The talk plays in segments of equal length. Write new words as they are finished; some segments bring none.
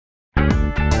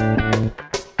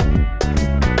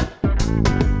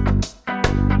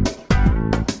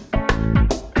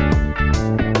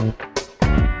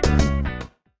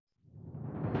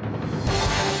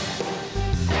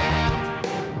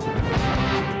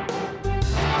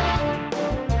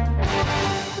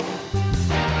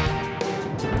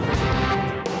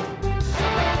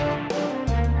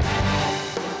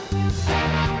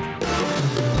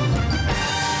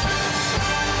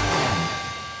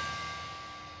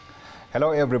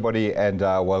Hello everybody and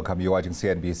welcome. You're watching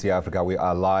CNBC Africa. We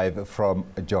are live from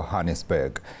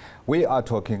Johannesburg. We are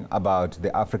talking about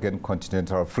the African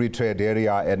Continental Free Trade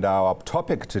Area, and our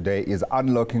topic today is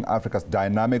unlocking Africa's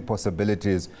dynamic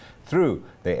possibilities through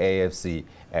the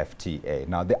AfCFTA.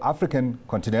 Now, the African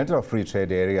Continental Free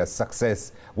Trade Area's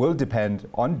success will depend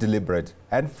on deliberate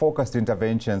and focused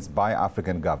interventions by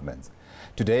African governments.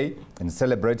 Today, in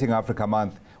celebrating Africa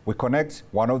Month, we connect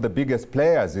one of the biggest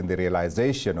players in the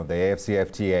realization of the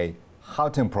AfCFTA,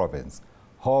 Gauteng Province,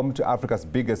 home to Africa's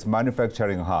biggest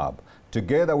manufacturing hub,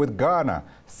 together with Ghana,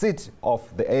 seat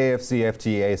of the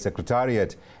AfCFTA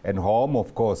Secretariat, and home,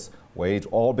 of course, where it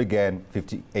all began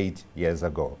 58 years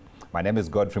ago. My name is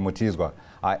Godfrey Mutizwa.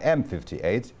 I am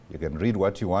 58. You can read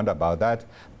what you want about that.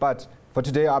 But for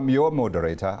today, I'm your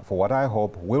moderator for what I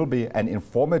hope will be an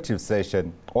informative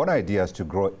session on ideas to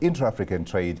grow intra-African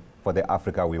trade for the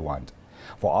Africa we want.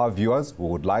 For our viewers who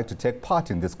would like to take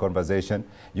part in this conversation,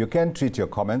 you can tweet your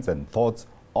comments and thoughts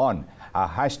on our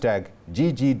hashtag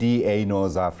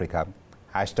 #GGDAKnowsAfrica,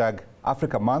 hashtag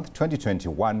Africa Month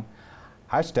 2021,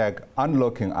 hashtag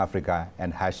Unlocking Africa,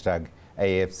 and hashtag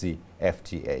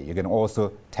AfCFTA. You can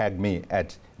also tag me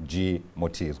at G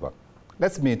Mutizwa.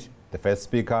 Let's meet the first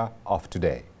speaker of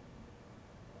today.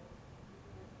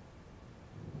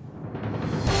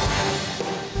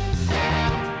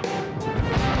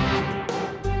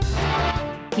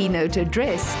 Keynote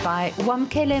address by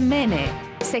Wamkele Mene,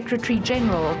 Secretary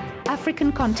General,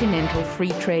 African Continental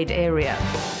Free Trade Area.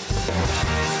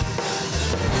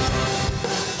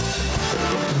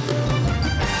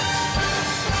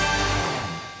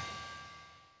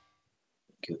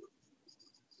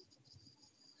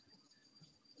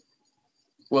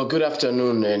 Well, good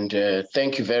afternoon, and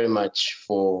thank you very much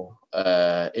for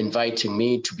inviting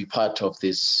me to be part of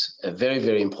this very,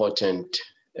 very important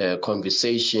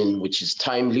conversation, which is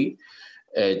timely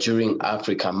during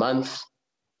Africa Month.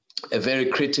 A very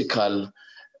critical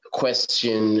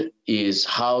question is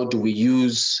how do we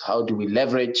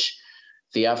leverage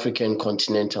the African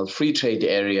Continental Free Trade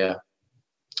Area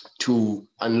to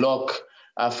unlock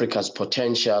Africa's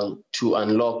potential, to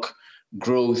unlock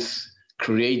growth,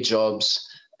 create jobs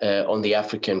on the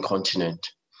African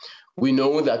continent. We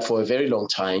know that for a very long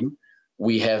time,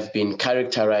 we have been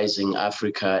characterizing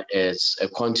Africa as a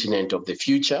continent of the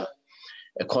future,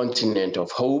 a continent of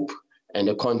hope, and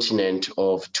a continent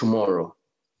of tomorrow.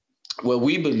 Well,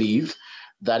 we believe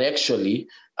that actually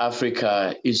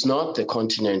Africa is not the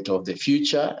continent of the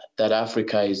future, that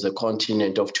Africa is the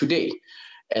continent of today,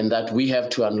 and that we have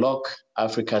to unlock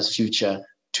Africa's future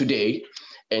today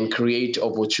and create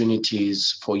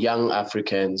opportunities for young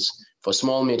Africans, for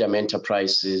small medium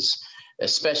enterprises,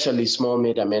 especially small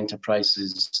medium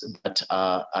enterprises that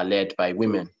are led by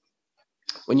women.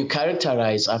 When you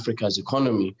characterize Africa's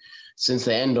economy since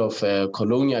the end of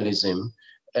colonialism,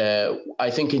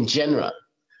 I think in general,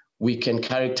 we can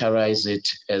characterize it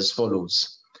as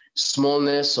follows: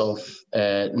 smallness of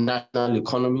national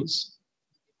economies,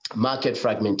 market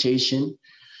fragmentation,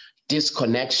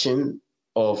 disconnection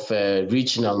of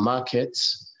regional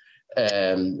markets,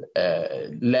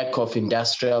 lack of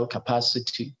industrial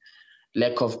capacity,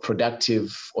 lack of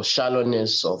productive or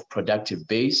shallowness of productive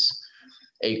base,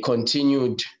 a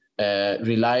continued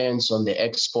reliance on the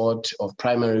export of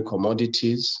primary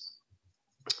commodities.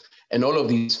 And all of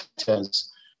these factors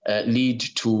lead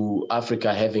to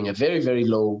Africa having a very, very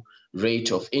low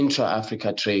rate of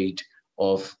intra-Africa trade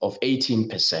of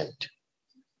 18%.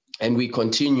 And we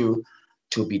continue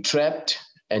to be trapped,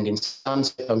 and in some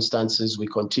circumstances, we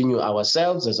continue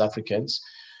ourselves as Africans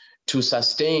to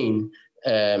sustain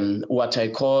what I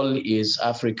call is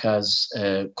Africa's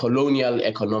colonial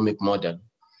economic model.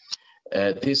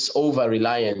 This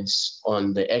over-reliance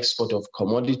on the export of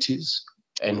commodities,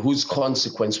 and whose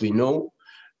consequence we know.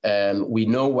 We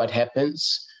know what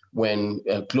happens when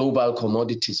global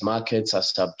commodities markets are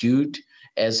subdued,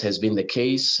 as has been the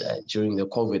case during the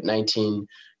COVID-19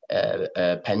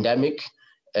 pandemic.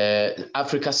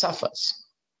 Africa suffers.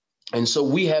 And so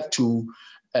we have to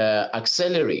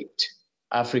accelerate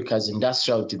Africa's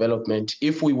industrial development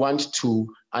if we want to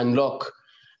unlock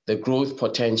the growth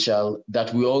potential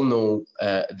that we all know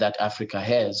that Africa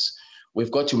has.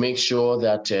 We've got to make sure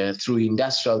that through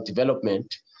industrial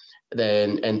development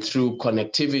and through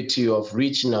connectivity of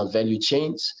regional value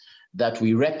chains, that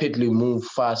we rapidly move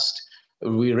fast,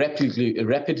 we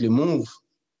rapidly move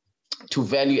to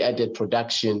value-added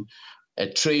production,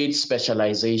 trade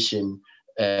specialization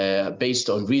based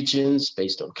on regions,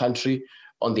 based on country,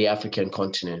 on the African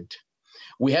continent.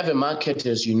 We have a market,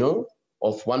 as you know,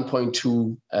 of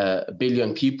 1.2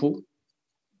 billion people.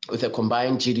 with a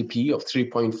combined GDP of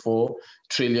 3.4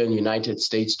 trillion United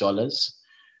States dollars.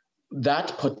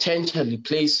 That potentially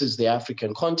places the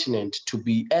African continent to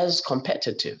be as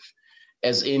competitive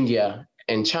as India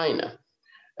and China,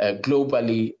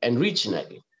 globally and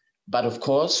regionally. But of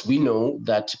course, we know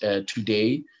that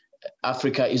today,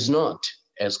 Africa is not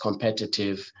as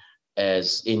competitive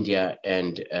as India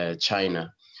and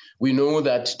China. We know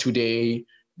that today,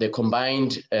 the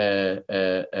combined,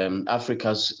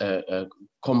 Africa's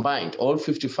combined, all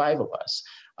 55 of us,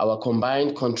 our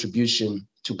combined contribution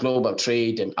to global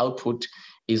trade and output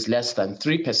is less than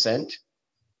 3%.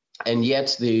 And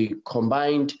yet the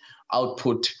combined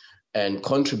output and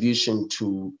contribution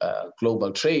to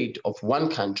global trade of one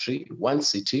country, one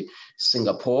city,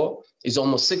 Singapore, is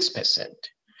almost 6%.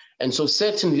 And so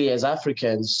certainly as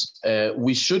Africans,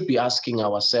 we should be asking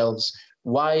ourselves,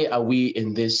 why are we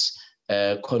in this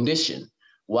condition?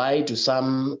 Why do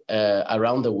some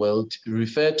around the world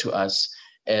refer to us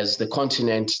as the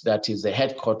continent that is the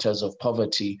headquarters of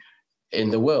poverty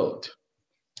in the world?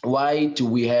 Why do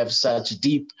we have such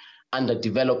deep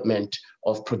underdevelopment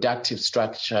of productive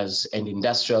structures and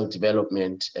industrial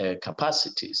development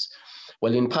capacities?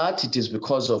 Well, in part, it is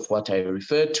because of what I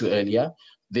referred to earlier,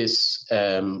 this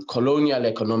colonial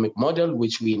economic model,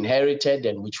 which we inherited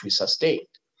and which we sustained.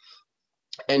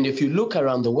 And if you look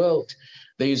around the world,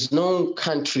 there is no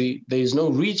country, there is no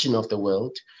region of the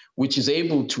world which is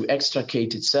able to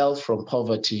extricate itself from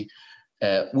poverty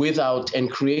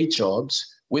and create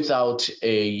jobs without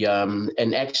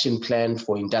an action plan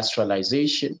for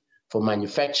industrialization, for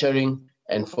manufacturing,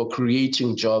 and for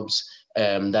creating jobs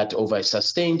that over a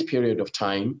sustained period of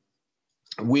time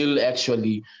will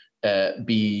actually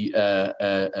be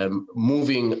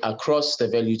moving across the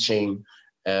value chain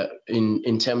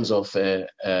in terms of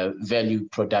value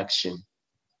production.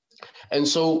 And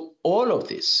so all of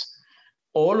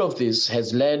this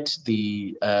has led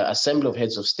the Assembly of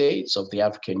Heads of States of the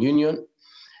African Union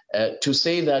to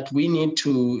say that we need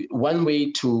to, one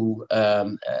way to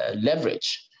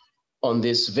leverage on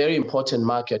this very important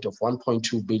market of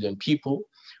 1.2 billion people,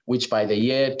 which by the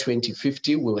year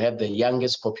 2050 will have the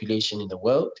youngest population in the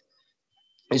world,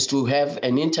 is to have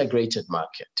an integrated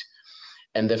market.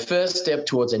 And the first step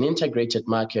towards an integrated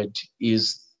market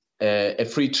is a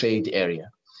free trade area,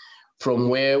 from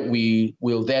where we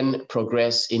will then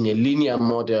progress in a linear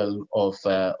model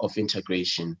of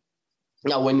integration.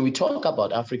 Now, when we talk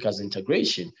about Africa's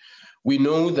integration, we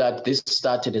know that this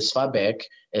started as far back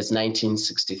as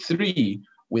 1963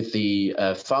 with the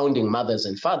founding mothers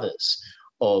and fathers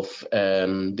of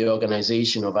the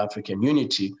Organization of African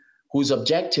Unity, whose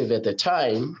objective at the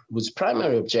time, whose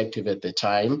primary objective at the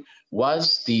time,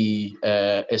 was the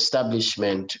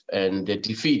establishment and the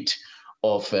defeat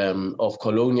of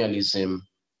colonialism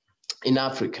in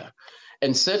Africa.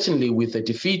 And certainly with the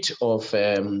defeat of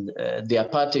the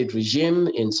apartheid regime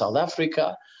in South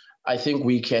Africa, I think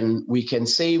we can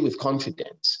say with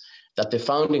confidence that the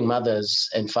founding mothers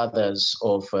and fathers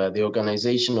of the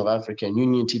Organization of African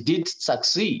Unity did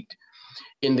succeed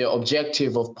in the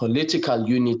objective of political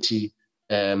unity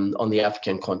on the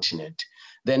African continent.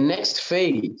 The next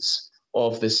phase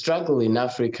of the struggle in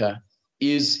Africa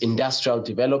is industrial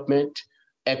development,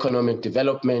 economic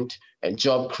development, and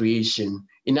job creation.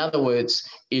 In other words,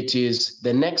 it is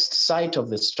the next site of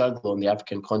the struggle on the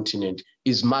African continent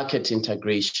is market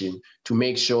integration to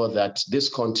make sure that this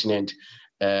continent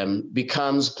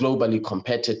becomes globally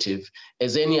competitive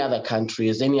as any other country,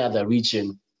 as any other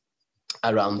region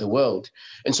around the world.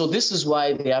 And so this is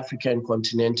why the African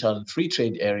Continental Free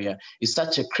Trade Area is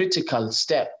such a critical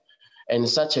step and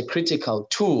such a critical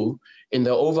tool in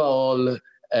the overall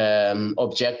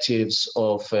objectives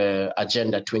of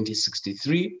Agenda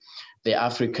 2063, the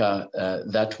Africa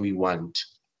that we want.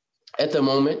 At the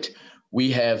moment,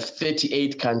 we have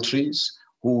 38 countries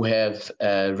who have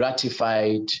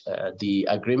ratified the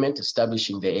agreement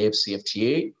establishing the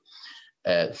AfCFTA.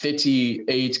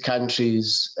 38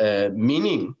 countries,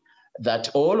 meaning that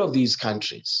all of these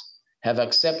countries have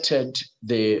accepted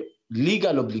the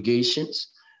legal obligations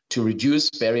to reduce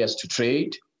barriers to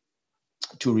trade,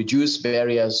 to reduce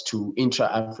barriers to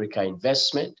intra-Africa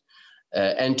investment,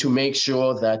 and to make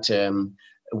sure that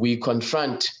we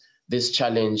confront this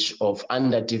challenge of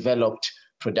underdeveloped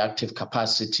productive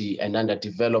capacity and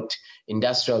underdeveloped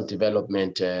industrial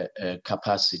development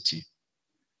capacity.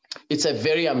 It's a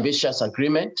very ambitious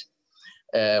agreement.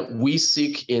 We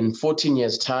seek in 14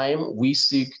 years' time, we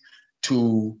seek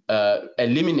to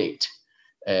eliminate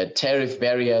tariff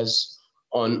barriers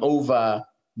on over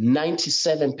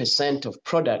 97% of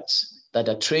products that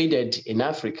are traded in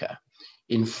Africa.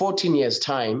 In 14 years'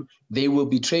 time, they will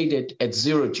be traded at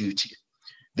zero duty.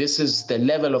 This is the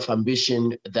level of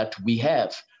ambition that we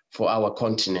have for our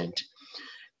continent.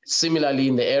 Similarly,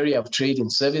 in the area of trade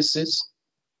and services,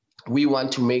 we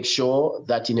want to make sure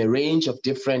that in a range of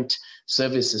different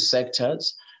services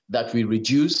sectors, that we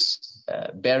reduce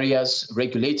barriers,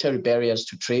 regulatory barriers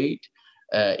to trade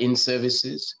in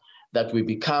services, that we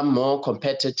become more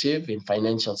competitive in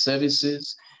financial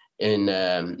services, in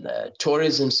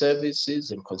tourism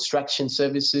services, in construction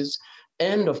services,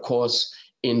 and of course,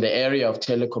 in the area of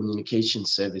telecommunication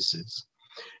services.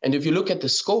 And if you look at the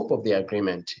scope of the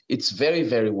agreement, it's very,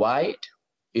 very wide.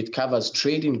 It covers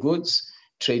trade in goods,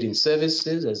 trade in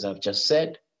services, as I've just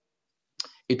said.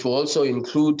 It will also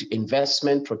include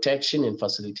investment protection and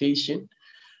facilitation,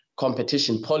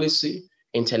 competition policy,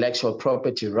 intellectual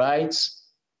property rights,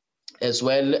 as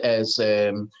well as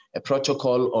a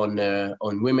protocol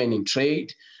on women in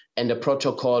trade, and a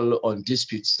protocol on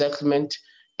dispute settlement,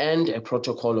 and a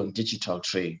protocol on digital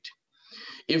trade.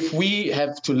 If we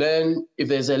have to learn, if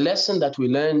there's a lesson that we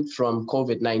learned from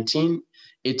COVID-19,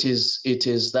 it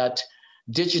is that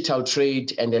digital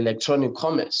trade and electronic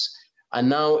commerce are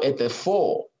now at the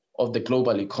fore of the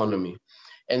global economy.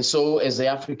 And so as the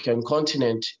African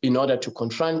continent, in order to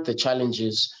confront the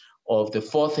challenges of the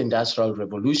fourth industrial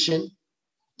revolution,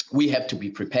 we have to be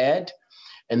prepared.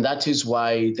 And that is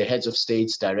why the heads of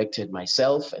states directed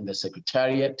myself and the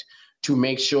Secretariat to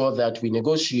make sure that we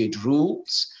negotiate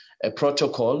rules, a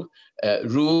protocol,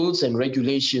 rules and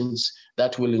regulations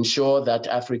that will ensure that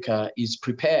Africa is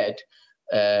prepared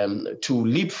to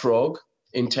leapfrog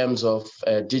in terms of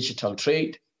digital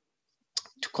trade,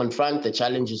 to confront the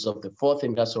challenges of the fourth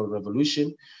industrial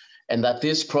revolution, and that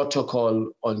this protocol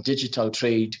on digital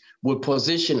trade will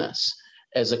position us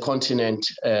as a continent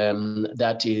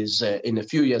that is, in a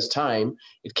few years' time,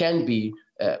 it can be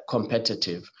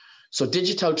competitive. So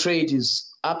digital trade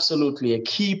is absolutely a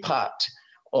key part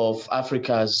of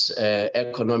Africa's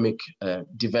economic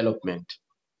development.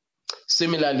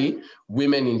 Similarly,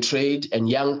 women in trade and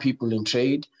young people in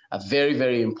trade are very,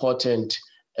 very important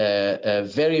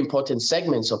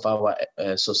segments of our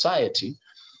society.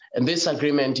 And this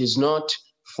agreement is not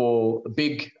for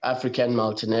big African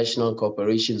multinational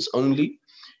corporations only.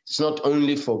 It's not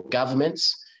only for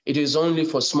governments. It is only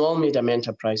for small, medium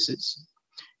enterprises.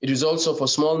 It is also for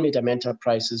small, medium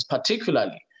enterprises,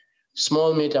 particularly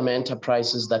small, medium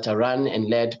enterprises that are run and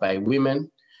led by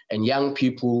women and young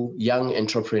people, young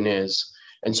entrepreneurs.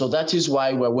 And so that is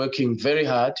why we're working very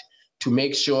hard to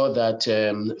make sure that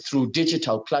through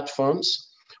digital platforms,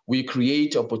 we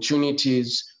create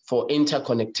opportunities for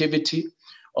interconnectivity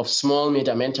of small,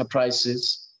 medium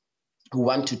enterprises who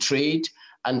want to trade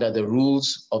under the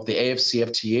rules of the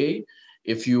AfCFTA.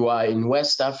 If you are in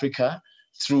West Africa,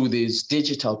 through these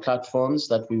digital platforms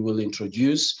that we will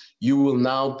introduce, you will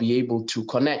now be able to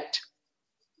connect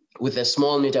with a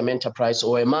small, medium enterprise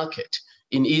or a market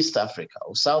in East Africa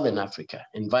or Southern Africa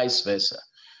and vice versa.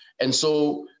 And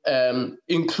so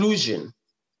inclusion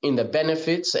in the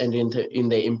benefits and in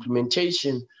the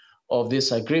implementation of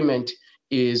this agreement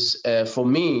is, for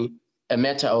me, a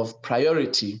matter of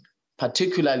priority,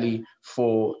 particularly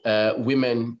for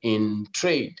women in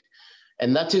trade.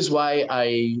 And that is why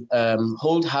I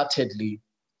wholeheartedly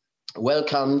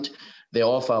welcomed the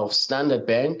offer of Standard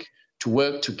Bank to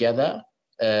work together.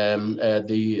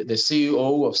 The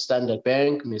CEO of Standard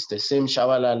Bank, Mr. Sim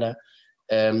Shawalala,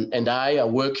 and I are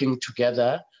working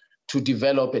together to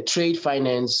develop a trade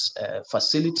finance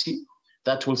facility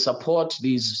that will support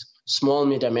these small,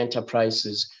 medium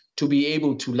enterprises to be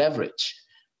able to leverage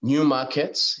new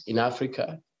markets in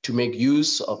Africa, to make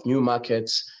use of new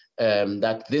markets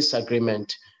that this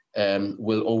agreement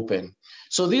will open.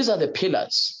 So these are the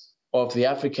pillars of the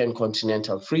African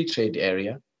Continental Free Trade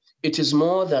Area. It is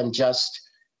more than just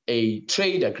a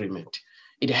trade agreement.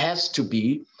 It has to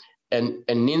be an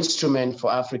instrument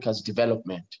for Africa's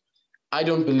development. I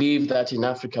don't believe that in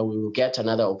Africa we will get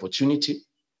another opportunity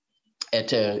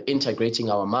at integrating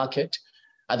our market.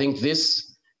 I think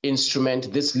this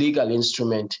instrument, this legal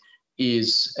instrument,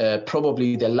 is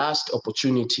probably the last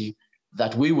opportunity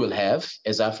that we will have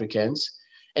as Africans.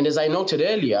 And as I noted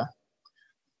earlier,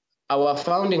 our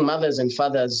founding mothers and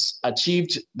fathers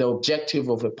achieved the objective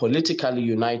of a politically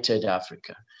united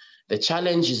Africa. The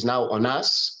challenge is now on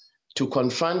us to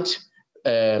confront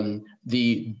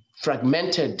the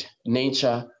fragmented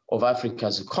nature of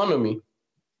Africa's economy,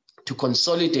 to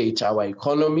consolidate our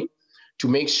economy, to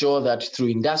make sure that through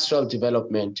industrial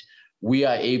development, we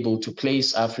are able to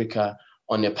place Africa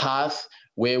on a path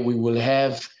where we will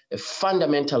have a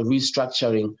fundamental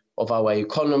restructuring of our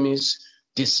economies,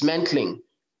 dismantling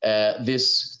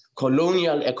this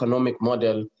colonial economic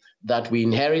model that we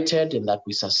inherited and that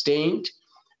we sustained,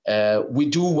 We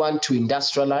do want to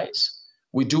industrialize.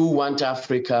 We do want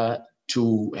Africa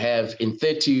to have, in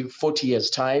 30, 40 years'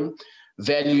 time,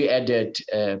 value-added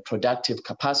productive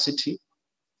capacity.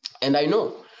 And I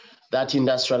know that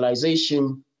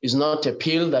industrialization is not a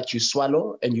pill that you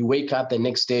swallow and you wake up the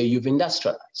next day, you've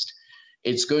industrialized.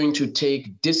 It's going to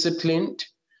take disciplined,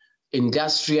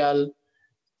 industrial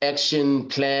action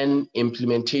plan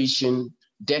implementation,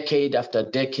 decade after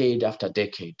decade after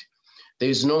decade. There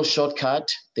is no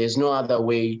shortcut. There's no other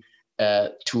way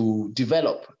to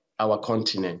develop our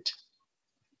continent.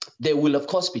 There will, of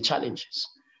course, be challenges.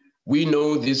 We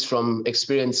know this from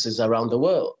experiences around the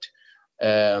world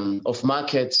of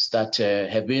markets that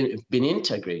have been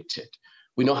integrated.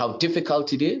 We know how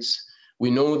difficult it is. We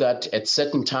know that at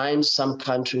certain times, some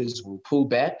countries will pull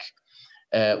back.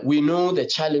 We know the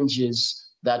challenges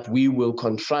that we will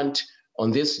confront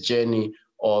on this journey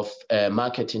of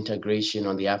market integration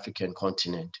on the African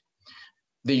continent.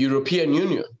 The European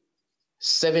Union,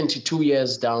 72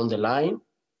 years down the line,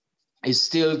 is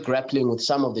still grappling with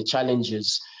some of the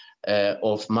challenges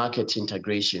of market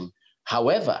integration.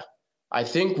 However, I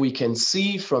think we can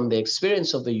see from the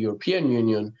experience of the European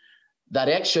Union that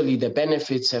actually the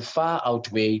benefits have far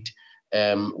outweighed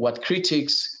what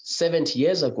critics 70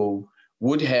 years ago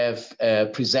would have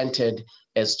presented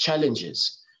as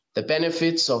challenges. The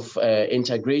benefits of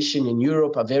integration in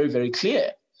Europe are very, very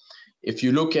clear. If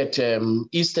you look at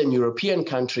Eastern European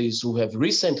countries who have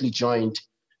recently joined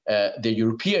the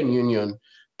European Union,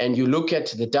 and you look at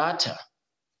the data,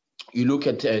 you look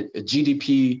at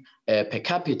GDP per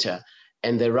capita,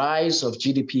 and the rise of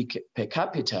GDP per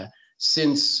capita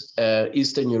since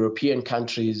Eastern European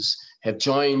countries have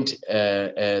joined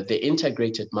the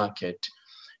integrated market,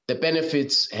 the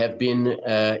benefits have been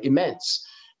immense.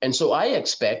 And so I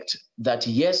expect that,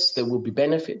 yes, there will be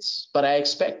benefits, but I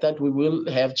expect that we will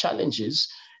have challenges,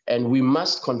 and we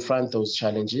must confront those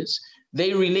challenges.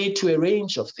 They relate to a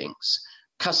range of things: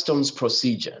 customs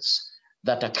procedures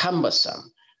that are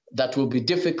cumbersome, that will be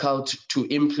difficult to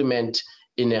implement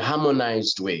in a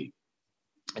harmonized way.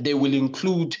 They will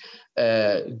include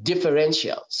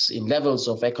differentials in levels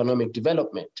of economic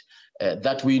development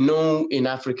that we know in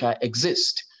Africa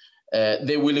exist.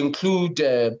 They will include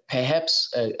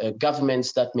perhaps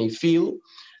governments that may feel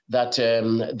that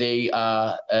they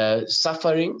are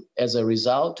suffering as a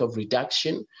result of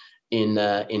reduction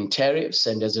in tariffs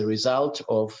and as a result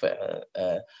of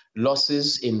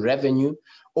losses in revenue.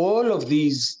 All of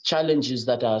these challenges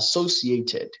that are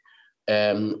associated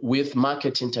with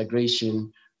market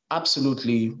integration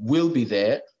absolutely will be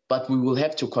there, but we will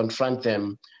have to confront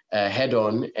them head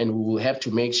on, and we will have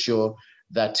to make sure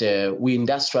that we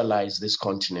industrialize this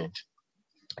continent.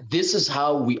 This is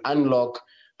how we unlock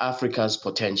Africa's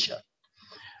potential,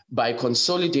 by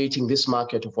consolidating this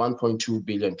market of 1.2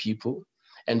 billion people,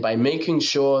 and by making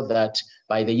sure that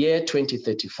by the year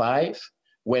 2035,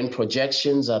 when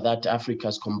projections are that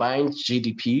Africa's combined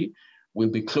GDP will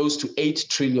be close to $8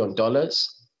 trillion,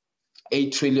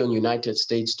 8 trillion United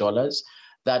States dollars,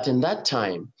 that in that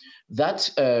time, that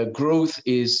growth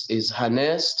is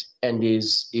harnessed and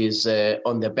is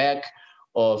on the back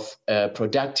of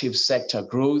productive sector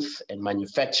growth and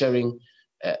manufacturing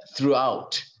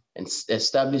throughout, and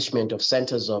establishment of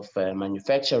centers of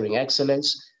manufacturing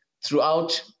excellence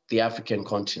throughout the African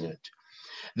continent.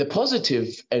 The positive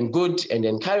and good and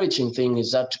encouraging thing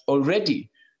is that already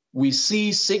we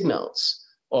see signals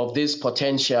of this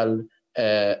potential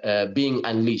being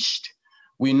unleashed.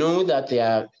 We know that they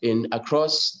are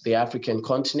across the African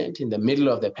continent in the middle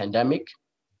of the pandemic.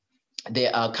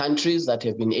 There are countries that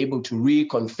have been able to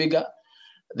reconfigure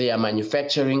their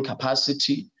manufacturing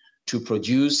capacity to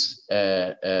produce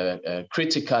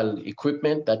critical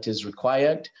equipment that is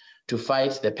required to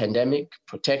fight the pandemic: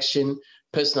 protection,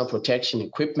 personal protection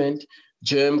equipment,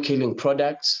 germ-killing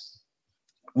products.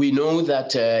 We know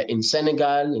that in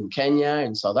Senegal, in Kenya,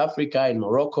 in South Africa, in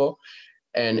Morocco,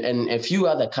 and a few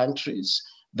other countries,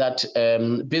 that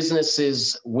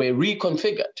businesses were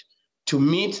reconfigured to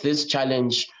meet this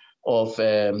challenge of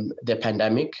the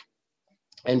pandemic,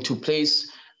 and to place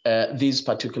these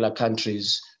particular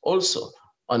countries also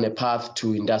on a path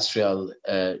to industrial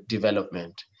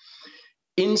development.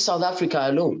 In South Africa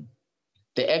alone,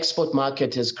 the export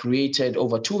market has created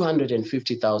over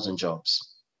 250,000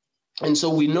 jobs. And so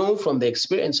we know from the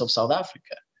experience of South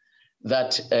Africa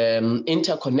that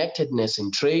interconnectedness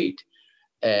in trade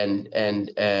and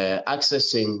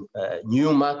accessing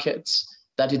new markets,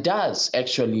 that it does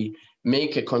actually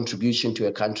make a contribution to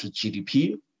a country's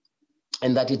GDP,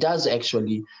 and that it does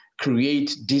actually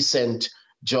create decent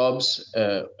jobs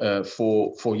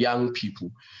for young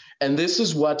people. And this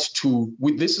is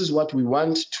what we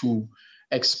want to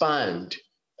expand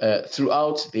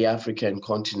throughout the African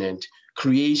continent,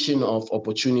 creation of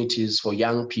opportunities for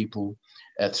young people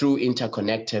through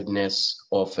interconnectedness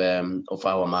of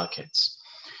our markets.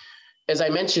 As I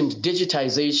mentioned,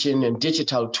 digitization and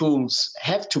digital tools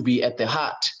have to be at the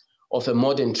heart of a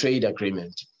modern trade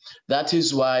agreement. That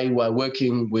is why we're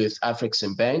working with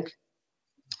AfCFTA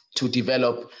to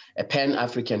develop a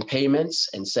Pan-African payments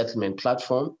and settlement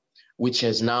platform, which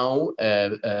has now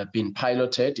been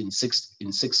piloted in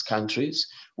six countries.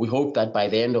 We hope that by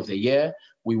the end of the year,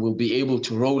 we will be able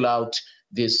to roll out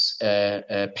this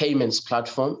payments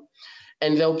platform.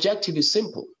 And the objective is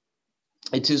simple.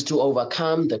 It is to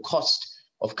overcome the cost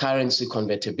of currency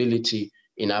convertibility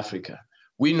in Africa.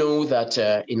 We know that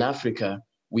in Africa,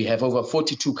 we have over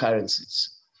 42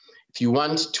 currencies. If you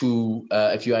want to,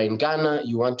 if you are in Ghana,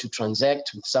 you want to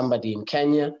transact with somebody in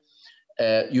Kenya,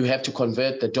 you have to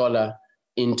convert the dollar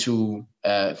into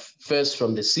first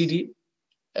from the cedi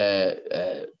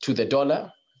to the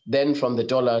dollar, then from the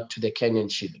dollar to the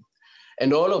Kenyan shilling.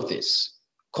 And all of this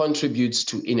contributes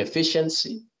to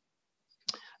inefficiency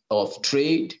of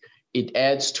trade. It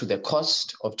adds to the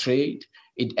cost of trade.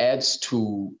 It adds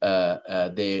to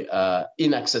the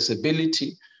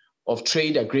inaccessibility of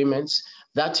trade agreements.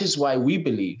 That is why we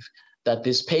believe that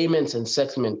this payments and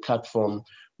settlement platform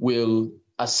will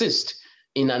assist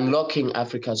in unlocking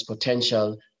Africa's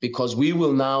potential, because we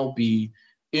will now be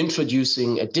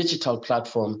introducing a digital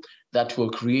platform that will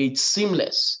create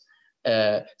seamless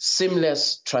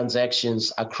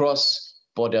transactions across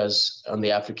borders on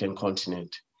the African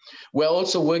continent. We're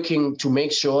also working to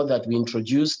make sure that we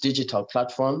introduce digital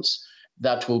platforms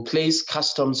that will place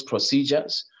customs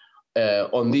procedures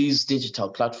on these digital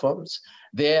platforms.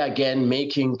 There again,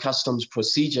 making customs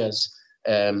procedures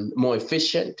more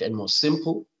efficient and more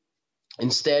simple.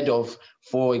 Instead of,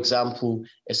 for example,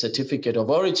 a certificate of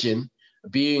origin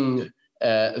being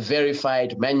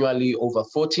verified manually over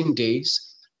 14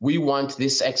 days, we want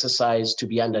this exercise to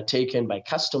be undertaken by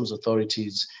customs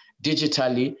authorities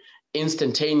digitally,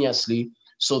 instantaneously,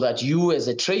 so that you as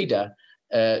a trader,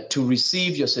 to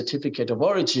receive your certificate of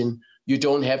origin, you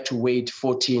don't have to wait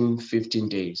 14, 15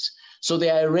 days. So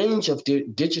there are a range of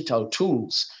digital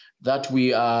tools that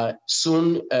we are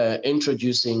soon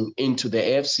introducing into the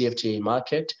AfCFTA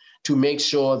market to make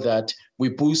sure that we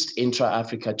boost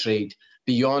intra-Africa trade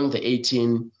beyond the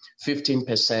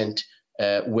 15%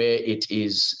 where it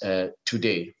is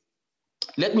today.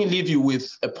 Let me leave you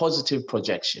with a positive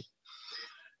projection.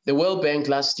 The World Bank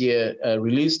last year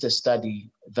released a study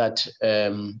that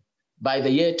by the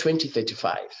year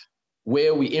 2035,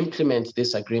 where we implement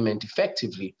this agreement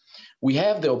effectively, we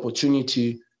have the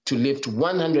opportunity to lift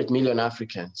 100 million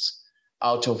Africans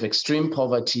out of extreme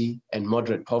poverty and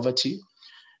moderate poverty.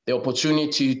 The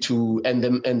opportunity to, and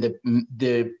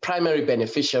the primary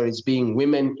beneficiaries being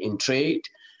women in trade.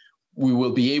 We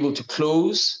will be able to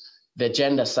close the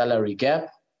gender salary gap,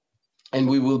 and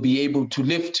we will be able to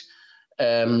lift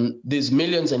these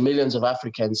millions and millions of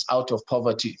Africans out of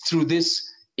poverty through this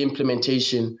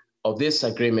implementation of this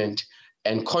agreement,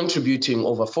 and contributing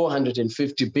over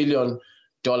 $450 billion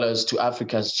to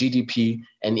Africa's GDP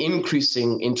and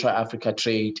increasing intra-Africa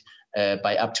trade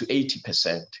by up to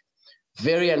 80%.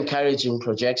 Very encouraging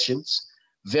projections,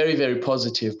 very, very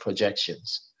positive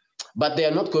projections. But they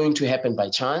are not going to happen by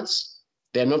chance.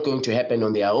 They're not going to happen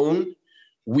on their own.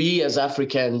 We as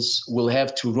Africans will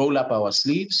have to roll up our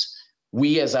sleeves.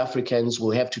 We as Africans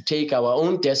will have to take our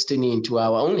own destiny into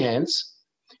our own hands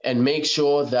and make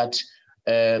sure that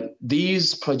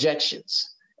these projections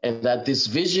and that this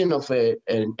vision of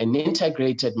an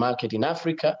integrated market in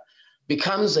Africa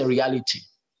becomes a reality.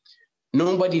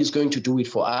 Nobody is going to do it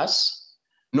for us.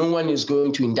 No one is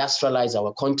going to industrialize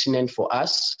our continent for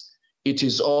us. It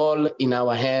is all in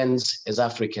our hands as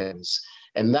Africans.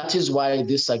 And that is why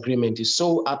this agreement is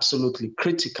so absolutely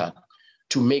critical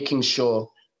to making sure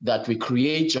that we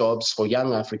create jobs for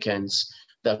young Africans,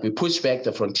 that we push back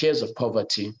the frontiers of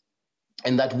poverty,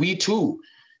 and that we too,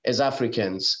 as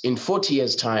Africans, in 40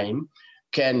 years' time,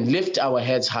 can lift our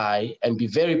heads high and be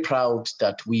very proud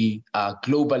that we are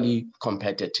globally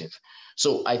competitive.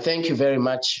 So I thank you very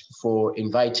much for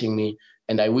inviting me,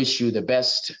 and I wish you the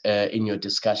best in your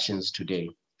discussions today.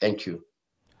 Thank you.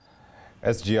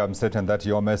 SG, I'm certain that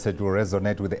your message will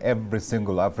resonate with every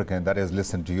single African that has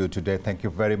listened to you today. Thank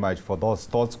you very much for those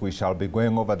thoughts. We shall be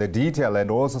going over the detail and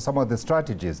also some of the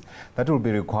strategies that will be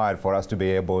required for us to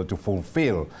be able to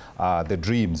fulfill the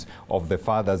dreams of the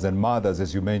fathers and mothers,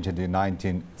 as you mentioned, in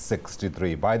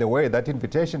 1963. By the way, that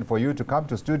invitation for you to come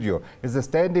to studio is a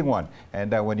standing one.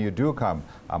 And when you do come,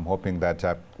 I'm hoping that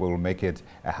we will make it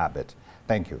a habit.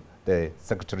 Thank you. the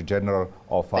Secretary General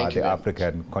of the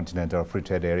African Continental Free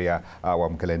Trade Area,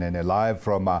 Wamkele, live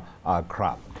from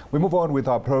Accra. We move on with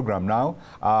our program now.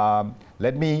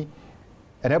 Let me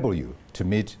enable you to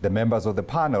meet the members of the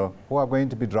panel who are going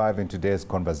to be driving today's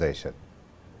conversation.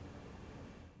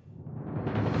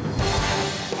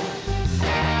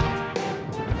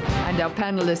 And our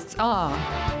panelists are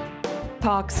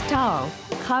Parks Tau,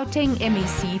 Gauteng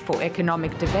MEC for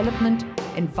Economic Development,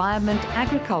 Environment,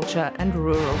 Agriculture and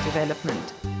Rural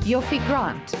Development. Yofi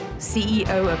Grant,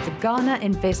 CEO of the Ghana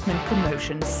Investment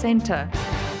Promotion Centre.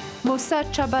 Musa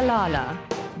Chabalala,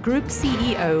 Group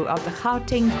CEO of the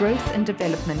Gauteng Growth and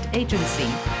Development Agency.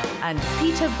 And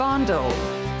Peter Vandal,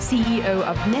 CEO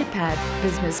of NEPAD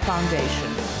Business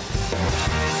Foundation.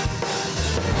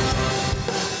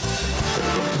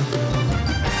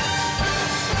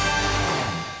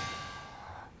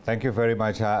 Thank you very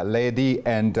much, lady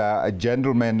and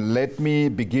gentlemen. Let me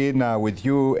begin with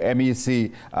you,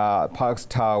 MEC Parks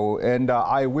Tau. And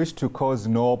I wish to cause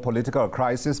no political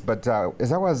crisis, but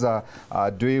as I was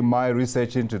doing my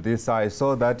research into this, I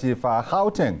saw that if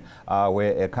Gauteng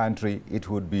were a country, it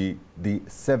would be the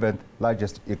 7th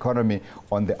largest economy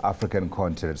on the African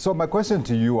continent. So my question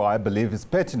to you, I believe, is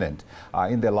pertinent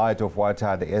in the light of what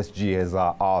the SG has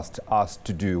asked us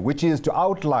to do, which is to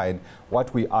outline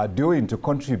what we are doing to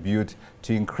contribute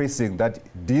to increasing that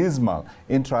dismal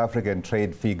intra-African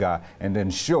trade figure and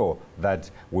ensure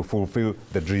that we fulfill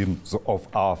the dreams of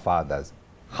our fathers.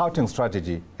 Gauteng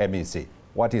strategy, MEC,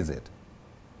 what is it?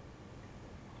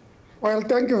 Well,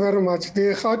 thank you very much.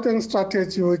 The Gauteng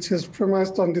strategy, which is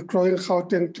premised on the Growing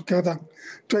Gauteng Together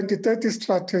 2030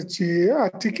 strategy,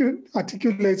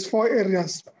 articulates 4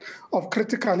 areas of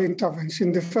critical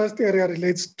intervention. The first area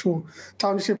relates to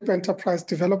township enterprise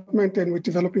development, and we're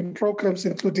developing programs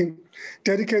including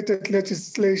dedicated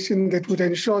legislation that would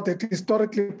ensure that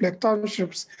historically black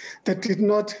townships that did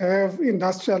not have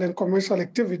industrial and commercial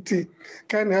activity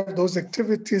can have those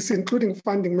activities, including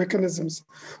funding mechanisms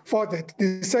for that.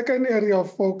 The second area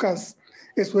of focus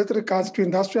is with regards to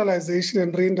industrialization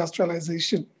and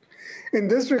reindustrialization. In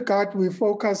this regard, we're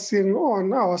focusing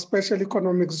on our special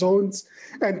economic zones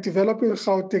and developing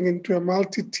Gauteng into a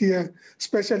multi-tier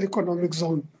special economic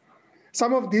zone.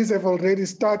 Some of these have already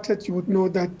started. You would know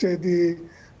that the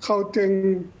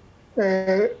Gauteng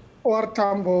OR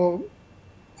Tambo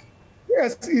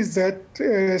SEZ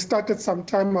started some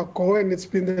time ago, and it's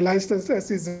been the licensed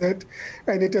SEZ,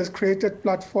 and it has created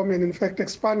platform and in fact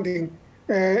expanding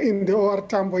in the OR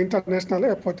Tambo International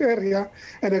Airport area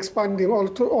and expanding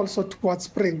also towards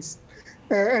Springs.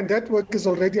 And that work is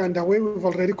already underway. We've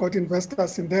already got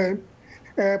investors in there.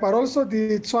 But also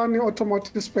the Tshwane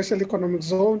Automotive Special Economic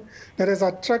Zone that has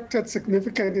attracted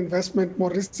significant investment more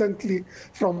recently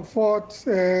from Ford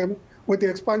with the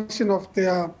expansion of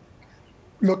their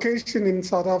location in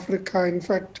South Africa, in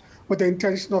fact, with the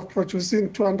intention of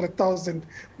producing 200,000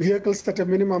 vehicles at a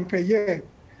minimum per year.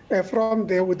 From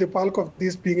there, with the bulk of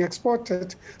this being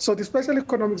exported. So the special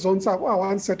economic zones are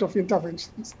one set of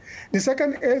interventions. The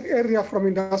second area from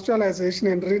industrialization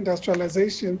and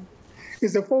reindustrialization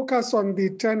is the focus on the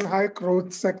 10 high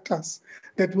growth sectors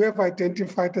that we have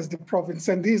identified as the province.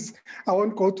 And these, I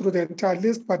won't go through the entire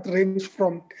list, but range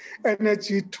from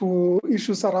energy to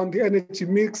issues around the energy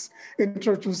mix,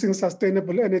 introducing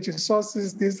sustainable energy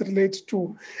sources. This relates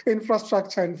to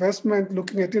infrastructure investment,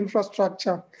 looking at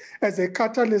infrastructure as a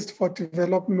catalyst for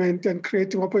development and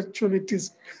creating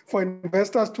opportunities for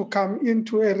investors to come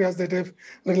into areas that have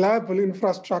reliable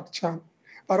infrastructure.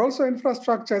 But also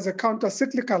infrastructure as a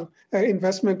counter-cyclical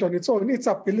investment on its own, its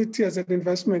ability as an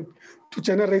investment to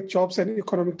generate jobs and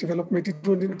economic development. It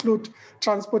would include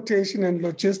transportation and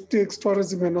logistics,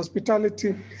 tourism and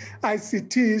hospitality,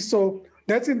 ICT. So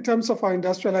that's in terms of our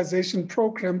industrialization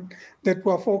program that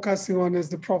we're focusing on as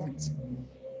the province.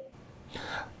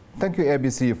 Thank you,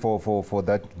 ABC, for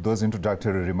those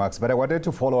introductory remarks. But I wanted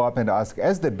to follow up and ask,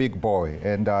 as the big boy,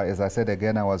 and as I said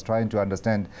again, I was trying to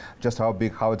understand just how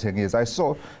big Gauteng is. I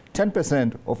saw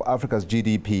 10% of Africa's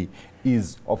GDP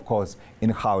is, of course,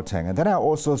 in Gauteng. And then I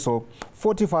also saw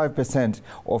 45%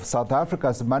 of South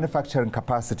Africa's manufacturing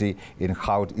capacity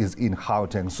is in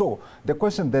Gauteng. So the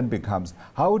question then becomes,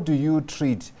 how do you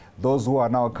treat those who are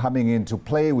now coming in to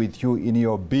play with you in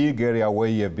your big area where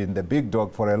you have been the big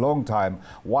dog for a long time,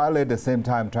 while at the same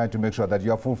time trying to make sure that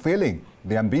you are fulfilling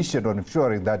the ambition on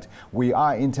ensuring that we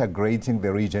are integrating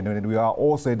the region, and we are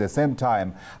also at the same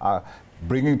time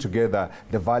bringing together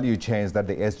the value chains that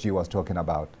the SG was talking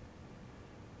about?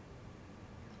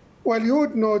 Well, you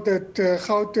would know that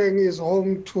Gauteng is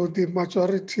home to the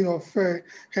majority of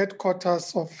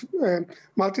headquarters of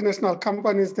multinational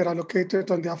companies that are located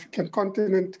on the African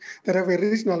continent, that have a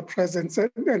regional presence,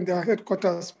 and their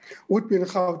headquarters would be in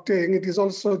Gauteng. It is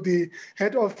also the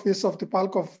head office of the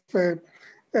bulk of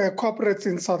corporates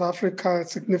in South Africa.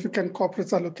 Significant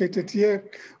corporates are located here.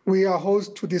 We are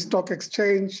host to the stock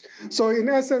exchange. So in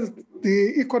essence,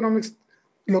 the economic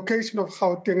location of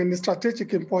Gauteng and the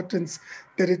strategic importance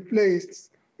that it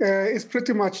plays is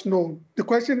pretty much known. The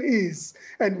question is,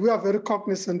 and we are very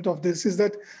cognizant of this, is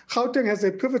that Gauteng has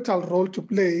a pivotal role to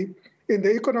play in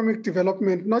the economic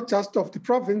development, not just of the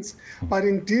province, but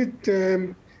indeed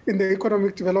in the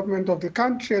economic development of the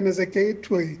country and as a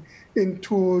gateway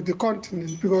into the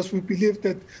continent, because we believe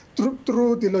that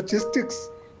through the logistics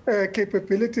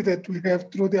capability that we have,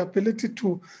 through the ability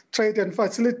to trade and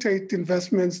facilitate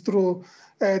investments, through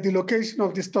the location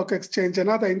of the stock exchange and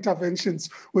other interventions,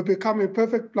 will become a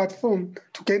perfect platform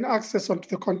to gain access onto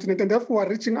the continent. And therefore, we're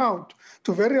reaching out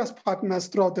to various partners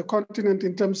throughout the continent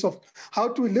in terms of how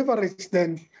to leverage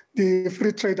then the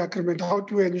free trade agreement, how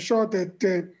to ensure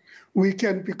that we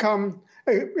can become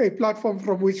a platform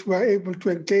from which we are able to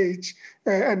engage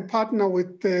and partner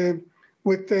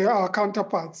with our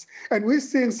counterparts. And we're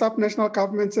seeing subnational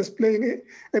governments as playing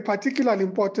a particularly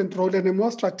important role and a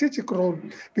more strategic role,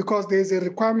 because there's a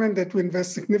requirement that we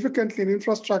invest significantly in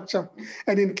infrastructure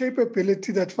and in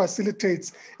capability that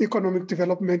facilitates economic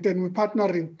development. And we're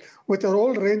partnering with a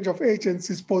whole range of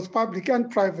agencies, both public and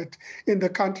private, in the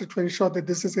country to ensure that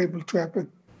this is able to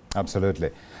happen.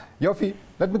 Absolutely. Yofi,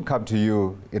 let me come to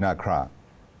you in Accra.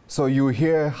 So you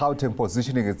hear Gauteng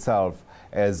positioning itself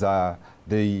as I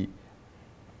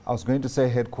was going to say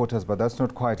headquarters, but that's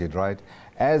not quite it, right?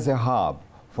 As a hub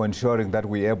for ensuring that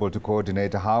we're able to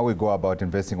coordinate how we go about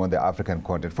investing on the African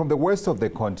continent. From the west of the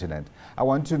continent, I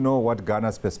want to know what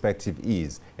Ghana's perspective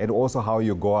is and also how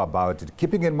you go about it.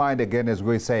 Keeping in mind, again, as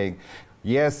we're saying,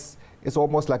 yes, it's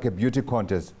almost like a beauty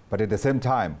contest, but at the same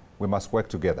time, we must work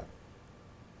together.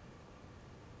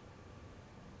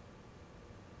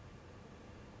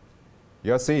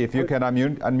 Yossi, if you can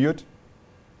unmute.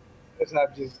 Yes,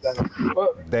 I've just done it.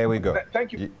 Well, there we go.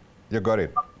 Thank you. You got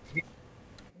it.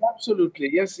 Absolutely.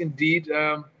 Yes, indeed.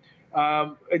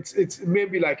 It's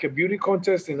maybe like a beauty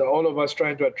contest and all of us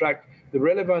trying to attract the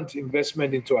relevant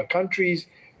investment into our countries.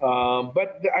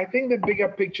 But I think the bigger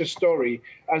picture story,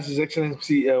 as His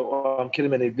Excellency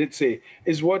Kilimene did say,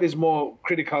 is what is more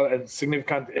critical and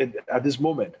significant at this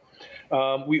moment.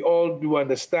 We all do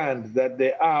understand that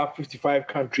there are 55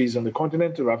 countries on the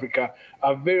continent of Africa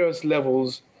at various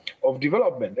levels of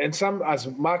development, and some as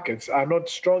markets are not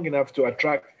strong enough to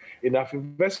attract enough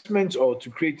investments or to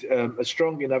create a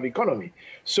strong enough economy.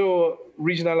 So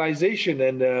regionalization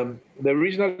and the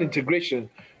regional integration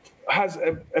has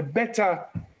a better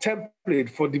template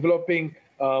for developing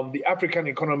the African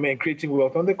economy and creating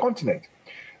wealth on the continent.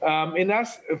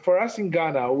 For us in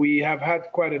Ghana, we have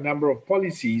had quite a number of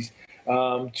policies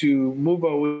to move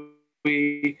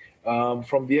away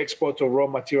from the export of raw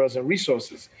materials and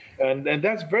resources. And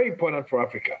that's very important for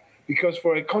Africa, because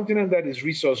for a continent that is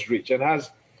resource rich and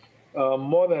has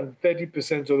more than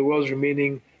 30% of the world's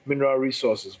remaining mineral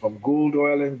resources, from gold,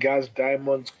 oil and gas,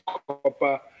 diamonds,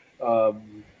 copper,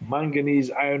 manganese,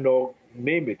 iron ore,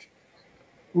 name it.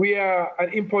 We are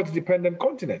an import-dependent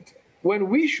continent when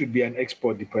we should be an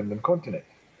export-dependent continent.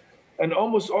 And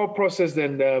almost all processed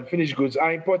and finished goods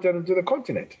are imported into the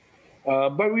continent.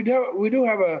 But we do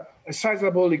have a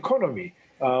sizable economy,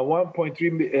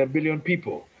 1.3 billion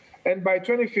people. And by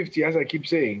 2050, as I keep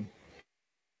saying,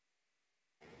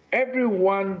 every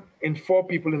 1 in 4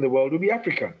 people in the world will be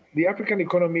African. The African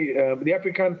economy, the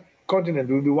African continent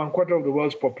will be 1/4 of the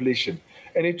world's population.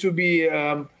 And it will be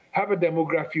have a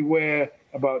demography where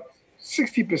about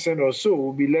 60% or so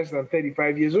will be less than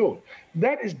 35 years old.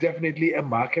 That is definitely a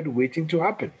market waiting to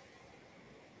happen.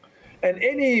 And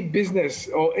any business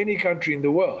or any country in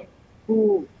the world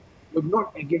who would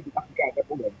not engage with Africa at that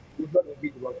moment would not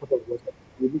engage with 1/4 of the world.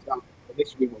 We miss out the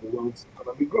next wave of the world's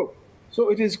economic growth. So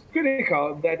it is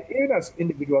critical that even as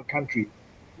individual countries,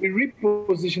 we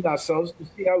reposition ourselves to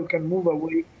see how we can move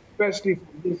away, firstly,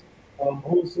 from this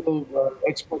wholesale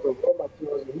export of raw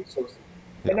materials and resources,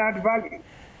 and add value.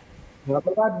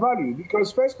 But add value,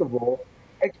 because first of all,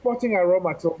 exporting our raw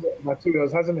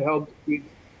materials hasn't helped with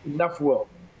enough wealth.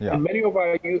 Yeah. And many of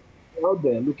our youth are out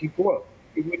there looking for work.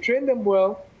 If we train them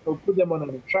well, we'll put them on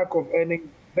a track of earning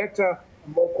better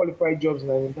and more qualified jobs in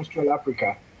an industrial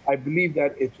Africa. I believe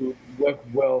that it will work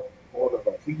well for all of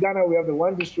us. In Ghana, we have the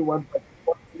one district, one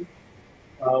factory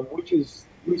policy,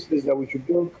 which says that we should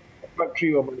build a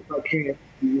factory or manufacturing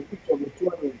in each of the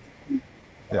 260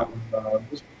 Yeah.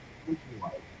 Just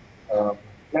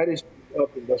that is to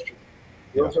help industry.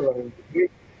 We also have a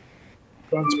great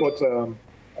transport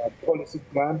policy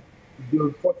plan to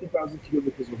build 40,000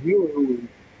 kilometers of new railway,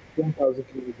 10,000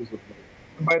 kilometers of road.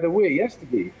 And by the way,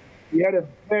 yesterday, we had a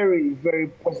very, very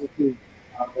positive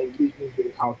engagement with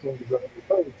the Gauteng Development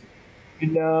Authority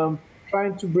in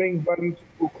trying to bring value to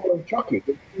cocoa and chocolate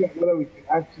and see whether we can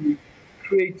actually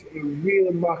create a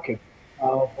real market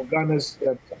for Ghana's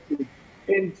chocolate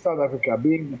in South Africa,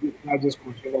 being the largest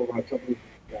consumer of our chocolate.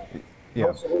 Yeah.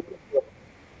 Also open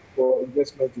for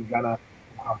investment in Ghana.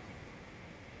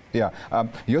 Yeah,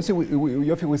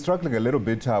 Yossi, we're struggling a little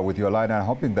bit with your line. I'm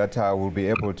hoping that we'll be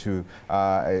able to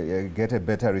get a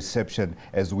better reception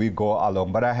as we go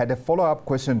along. But I had a follow-up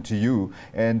question to you,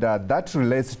 and that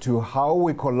relates to how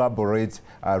we collaborate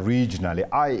regionally,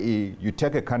 i.e. you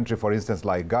take a country, for instance,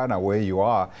 like Ghana, where you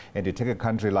are, and you take a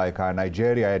country like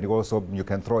Nigeria, and also you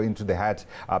can throw into the hat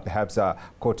perhaps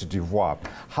Cote d'Ivoire.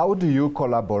 How do you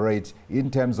collaborate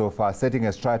in terms of setting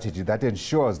a strategy that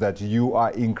ensures that you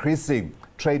are increasing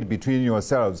trade between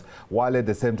yourselves, while at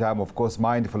the same time, of course,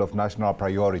 mindful of national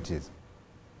priorities?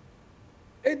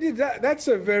 That's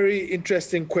a very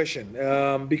interesting question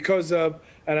because, and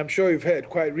I'm sure you've heard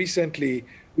quite recently,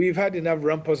 we've had enough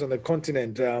rumpus on the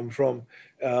continent from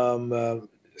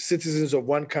citizens of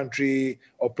one country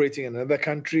operating in another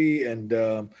country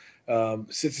and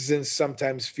citizens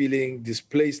sometimes feeling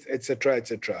displaced, etc.,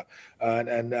 etc.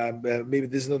 And maybe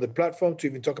this is not the platform to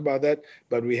even talk about that,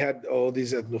 but we had all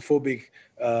these ethnophobic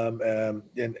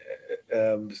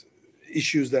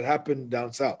issues that happened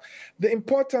down south. The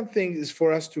important thing is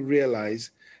for us to realize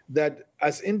that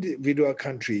as individual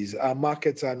countries, our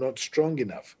markets are not strong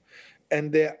enough.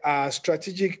 And there are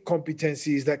strategic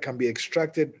competencies that can be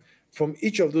extracted from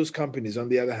each of those companies on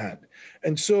the other hand.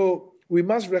 And so we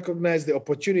must recognize the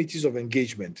opportunities of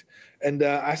engagement. And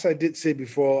as I did say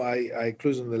before I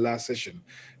closed on the last session,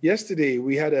 yesterday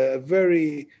we had a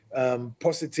very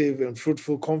positive and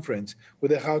fruitful conference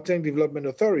with the Gauteng Development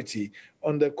Authority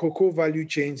on the cocoa value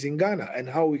chains in Ghana and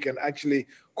how we can actually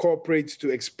cooperate to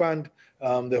expand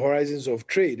the horizons of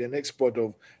trade and export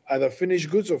of either finished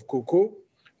goods of cocoa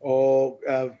or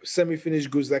semi-finished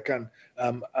goods that can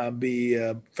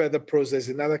be further processed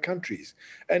in other countries.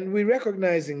 And we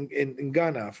recognize in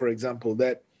Ghana, for example,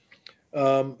 that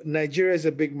Nigeria is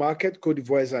a big market, Cote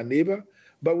d'Ivoire is our neighbor,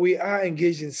 but we are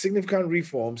engaged in significant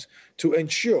reforms to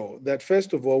ensure that,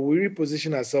 first of all, we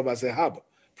reposition ourselves as a hub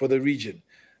for the region.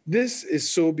 This is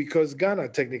so because Ghana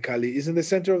technically is in the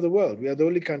center of the world. We are the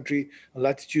only country on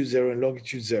latitude 0 and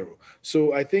longitude 0.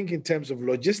 So I think in terms of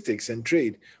logistics and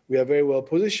trade, we are very well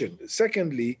positioned.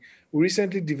 Secondly, we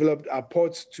recently developed our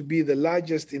ports to be the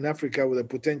largest in Africa with a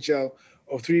potential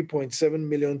of 3.7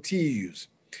 million TEUs.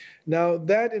 Now,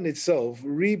 that in itself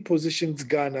repositions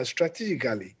Ghana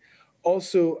strategically,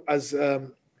 also as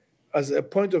a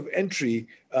point of entry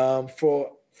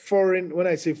for foreign, when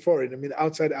I say foreign, I mean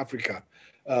outside Africa,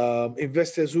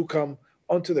 investors who come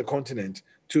onto the continent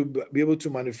to be able to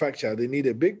manufacture. They need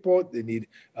a big port, they need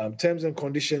terms and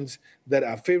conditions that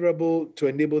are favorable to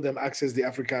enable them access the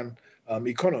African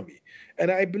economy. And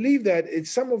I believe that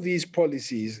it's some of these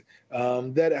policies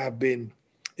that have been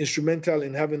instrumental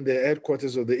in having the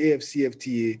headquarters of the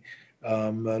AfCFTA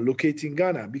located in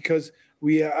Ghana, because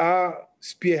we are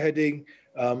spearheading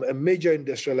a major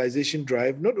industrialization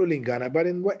drive, not only in Ghana, but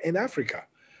in Africa.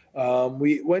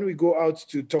 When we go out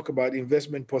to talk about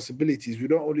investment possibilities, we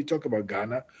don't only talk about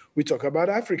Ghana, we talk about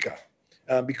Africa,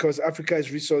 because Africa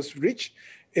is resource rich.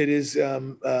 It is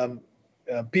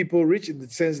people rich in the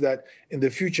sense that in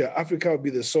the future, Africa will be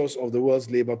the source of the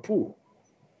world's labor pool.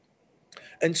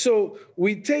 And so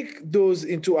we take those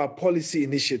into our policy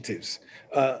initiatives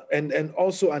and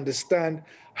also understand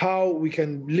how we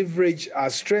can leverage our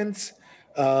strengths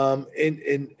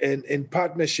in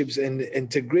partnerships and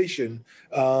integration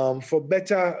for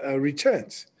better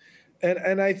returns.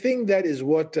 And I think that is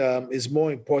what is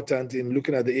more important in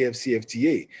looking at the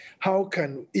AfCFTA. How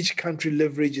can each country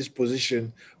leverage its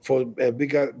position for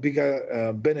bigger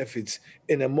benefits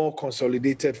in a more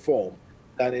consolidated form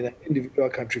than in an individual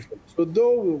country form? So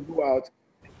though we'll go out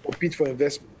and compete for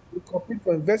investment, we'll compete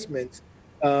for investments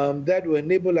that will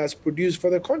enable us to produce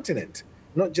for the continent,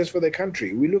 not just for the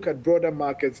country. We look at broader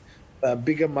markets,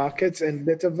 bigger markets, and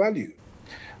better value.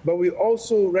 But we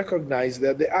also recognize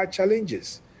that there are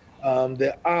challenges.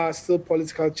 There are still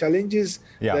political challenges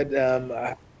that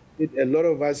a lot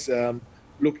of us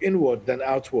look inward than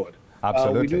outward.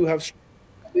 Absolutely. We do have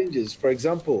challenges. For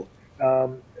example,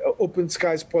 open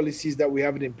skies policies that we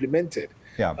haven't implemented.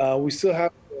 Yeah. We still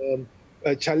have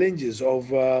challenges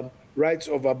of rights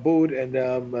of abode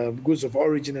and goods of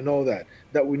origin and all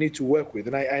that we need to work with.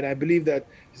 And I believe that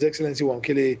His Excellency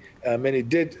Wamkele Mene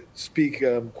did speak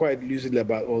quite lucidly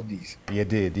about all these. He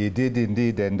did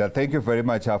indeed. And thank you very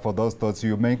much for those thoughts.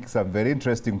 You make some very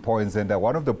interesting points. And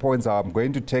one of the points I'm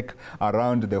going to take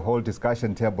around the whole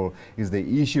discussion table is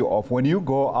the issue of when you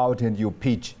go out and you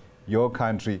pitch your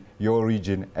country, your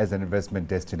region as an investment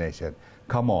destination.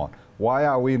 Come on, why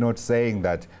are we not saying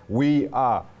that we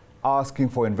are asking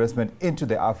for investment into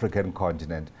the African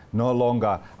continent? No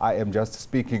longer I am just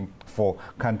speaking for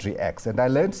country X. And I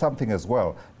learned something as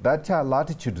well, that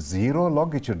latitude 0,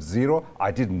 longitude 0,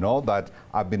 I didn't know that.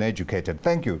 I've been educated.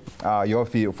 Thank you,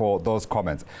 Yofi, for those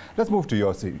comments. Let's move to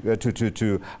Yossi,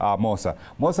 to Mosa.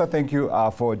 Mosa, thank you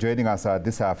for joining us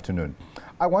this afternoon.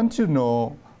 I want to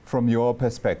know from your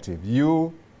perspective,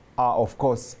 you are, of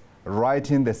course, right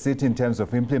in the seat in terms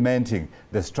of implementing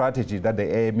the strategy that the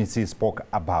AMEC spoke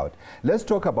about. Let's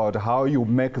talk about how you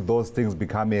make those things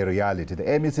become a reality. The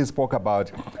AMEC spoke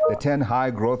about the 10 high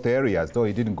growth areas, though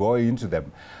he didn't go into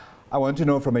them. I want to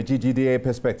know from a GGDA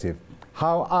perspective,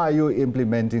 how are you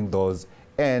implementing those?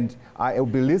 And I will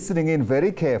be listening in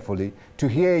very carefully to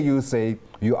hear you say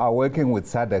you are working with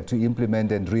SADC to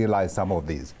implement and realize some of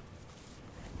these.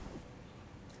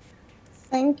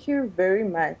 Thank you very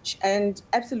much. And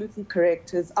absolutely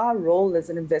correct, is our role as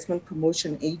an investment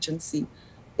promotion agency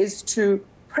is to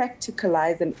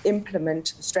practicalize and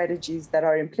implement the strategies that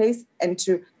are in place and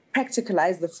to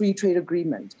practicalize the free trade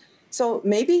agreement. So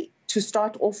maybe to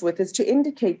start off with is to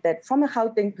indicate that from a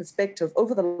Gauteng perspective,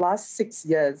 over the last 6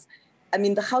 years, I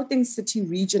mean, the Gauteng city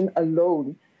region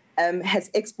alone has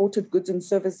exported goods and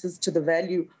services to the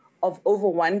value of over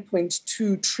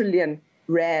 1.2 trillion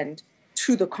rand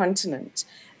to the continent.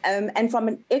 And from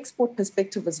an export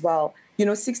perspective as well,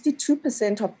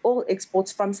 62% of all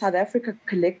exports from South Africa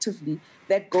collectively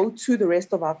that go to the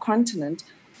rest of our continent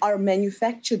are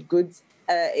manufactured goods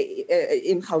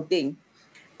in Gauteng.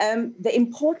 The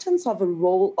importance of the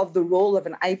role of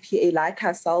an IPA like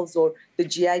ourselves or the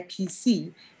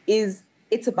GIPC is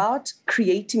it's about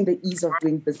creating the ease of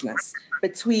doing business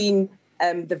between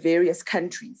the various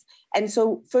countries. And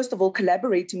so, first of all,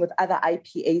 collaborating with other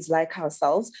IPAs like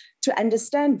ourselves to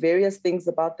understand various things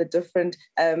about the different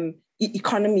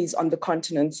economies on the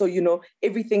continent. So,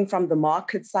 everything from the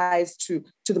market size to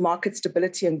the market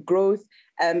stability and growth,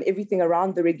 everything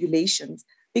around the regulations.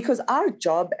 Because our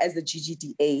job as the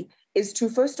GGDA is to,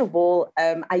 first of all,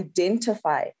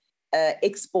 identify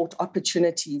export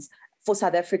opportunities for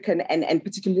South African and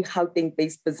particularly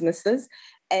Gauteng-based businesses.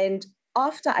 And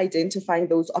after identifying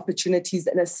those opportunities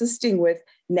and assisting with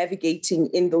navigating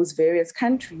in those various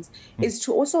countries, is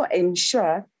to also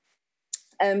ensure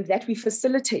that we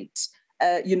facilitate,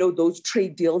 those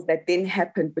trade deals that then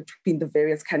happen between the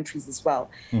various countries as well.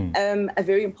 A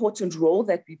very important role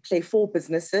that we play for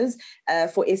businesses,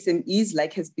 for SMEs,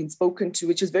 like has been spoken to,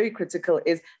 which is very critical,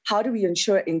 is how do we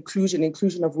ensure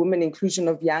inclusion of women, inclusion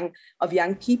of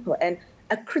young people. And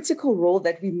a critical role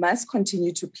that we must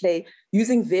continue to play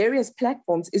using various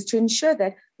platforms is to ensure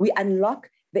that we unlock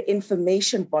the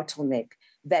information bottleneck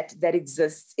that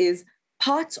exists, is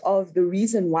part of the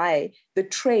reason why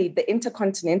the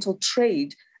intercontinental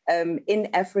trade in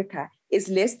Africa is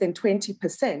less than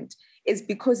 20%, is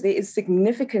because there is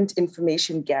significant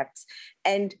information gaps.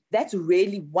 And that's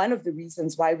really one of the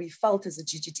reasons why we felt as a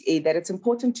GGDA that it's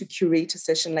important to curate a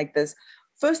session like this.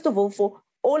 First of all, for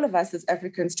all of us as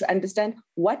Africans to understand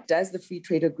what does the free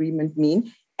trade agreement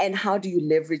mean and how do you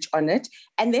leverage on it?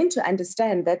 And then to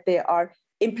understand that there are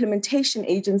implementation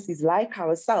agencies like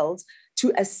ourselves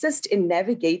to assist in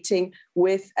navigating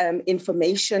with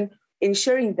information,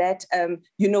 ensuring that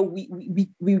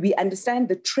we understand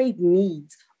the trade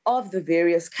needs of the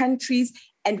various countries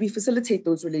and we facilitate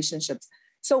those relationships.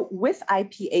 So with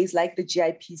IPAs like the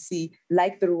GIPC,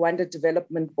 like the Rwanda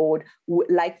Development Board,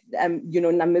 like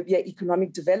Namibia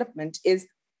Economic Development, is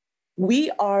we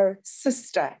are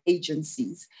sister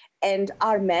agencies and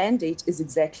our mandate is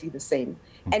exactly the same.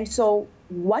 And so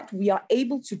what we are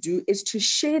able to do is to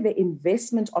share the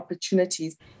investment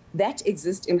opportunities that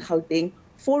exist in Gauteng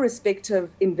for respective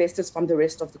investors from the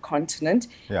rest of the continent,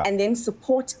 and then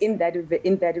support in that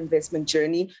investment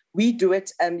journey. We do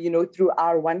it, through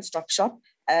our one-stop shop,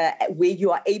 where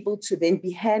you are able to then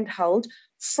be handheld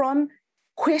from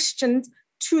questions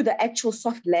to the actual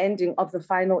soft landing of the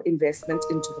final investment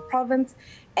into the province.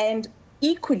 And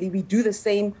equally, we do the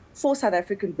same for South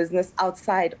African business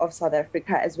outside of South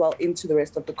Africa as well into the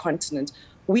rest of the continent.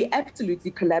 We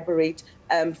absolutely collaborate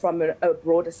from a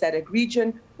broader SADC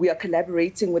region. We are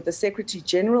collaborating with the Secretary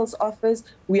General's office.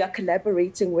 We are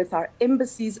collaborating with our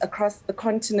embassies across the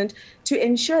continent to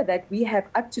ensure that we have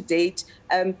up-to-date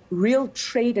real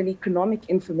trade and economic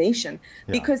information.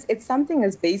 Because it's something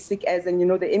as basic as, and the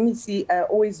MEC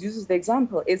always uses the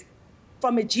example, is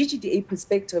from a GGDA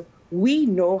perspective, we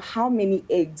know how many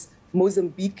eggs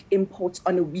Mozambique imports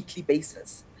on a weekly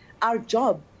basis. Our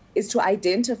job is to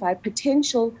identify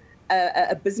potential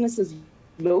businesses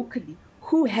locally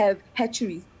who have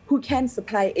hatcheries, who can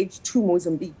supply eggs to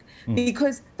Mozambique.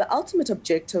 Because the ultimate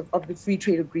objective of the free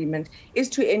trade agreement is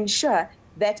to ensure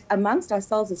that amongst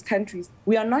ourselves as countries,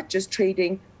 we are not just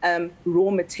trading raw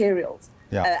materials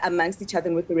amongst each other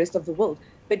and with the rest of the world,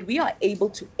 but we are able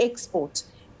to export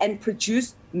and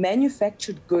produce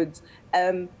manufactured goods,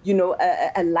 a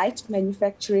light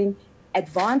manufacturing,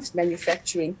 advanced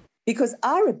manufacturing, because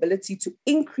our ability to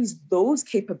increase those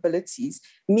capabilities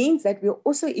means that we're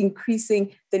also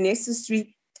increasing the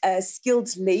necessary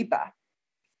skilled labor,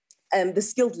 the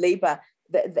skilled labor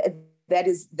that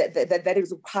is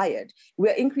required.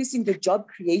 We're increasing the job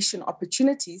creation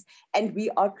opportunities, and we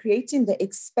are creating the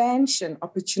expansion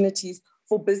opportunities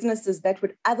for businesses that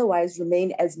would otherwise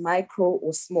remain as micro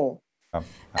or small.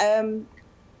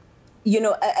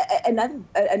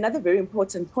 Another very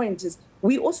important point is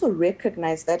we also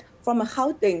recognize that from a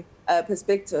Gauteng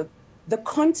perspective, the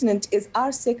continent is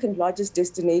our second largest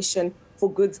destination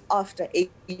for goods after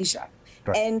Asia.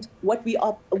 Right. And what we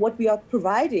are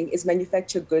providing is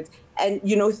manufactured goods. And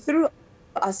through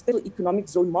our special economic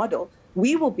zone model,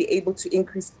 we will be able to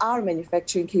increase our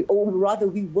manufacturing, or rather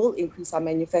we will increase our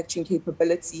manufacturing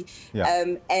capability,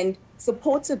 and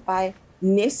supported by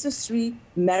necessary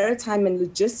maritime and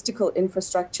logistical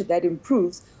infrastructure that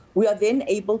improves, we are then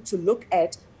able to look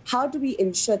at how do we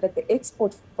ensure that the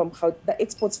exports from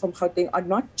Gauteng are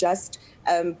not just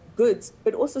goods,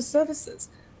 but also services.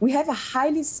 We have a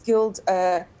highly skilled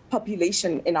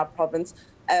population in our province.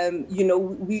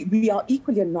 We are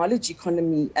equally a knowledge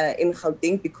economy in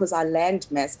Gauteng because our land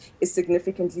mass is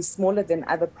significantly smaller than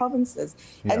other provinces.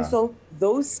 And so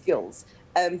those skills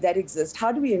that exist,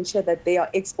 how do we ensure that they are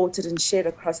exported and shared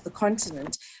across the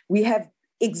continent? We have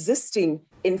existing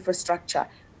infrastructure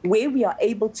where we are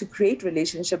able to create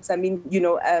relationships. I mean,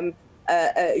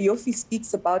 Yofi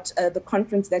speaks about the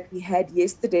conference that we had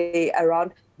yesterday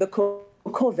around the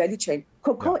cocoa value chain.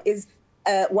 Cocoa is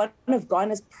one of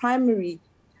Ghana's primary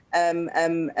raw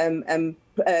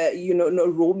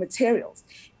materials.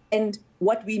 And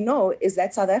what we know is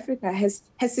that South Africa has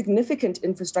significant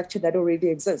infrastructure that already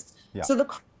exists. So the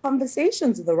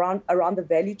conversations around the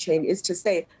value chain is to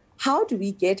say, how do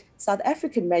we get South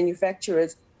African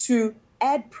manufacturers to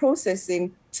add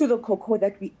processing to the cocoa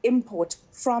that we import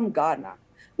from Ghana?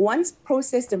 Once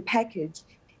processed and packaged,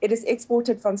 it is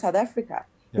exported from South Africa.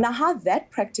 Now, how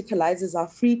that practicalizes our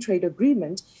free trade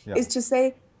agreement is to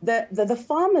say the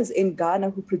farmers in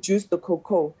Ghana who produce the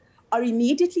cocoa are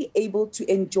immediately able to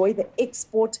enjoy the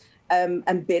export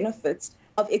and benefits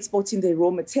of exporting their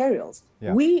raw materials.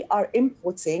 We are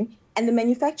importing, and the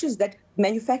manufacturers that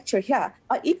manufacture here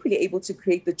are equally able to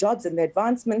create the jobs and the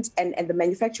advancements and the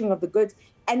manufacturing of the goods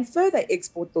and further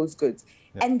export those goods.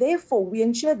 And therefore, we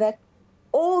ensure that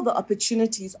all the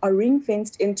opportunities are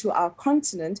ring-fenced into our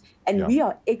continent, and we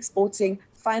are exporting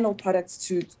final products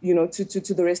to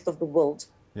the rest of the world.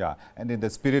 Yeah, and in the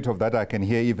spirit of that, I can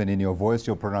hear even in your voice,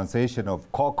 your pronunciation of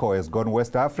cocoa has gone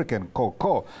West African.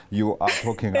 Cocoa you are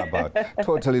talking about.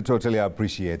 Totally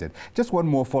appreciated. Just one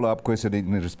more follow-up question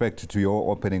in respect to your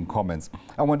opening comments.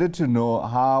 I wanted to know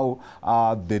how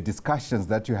the discussions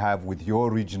that you have with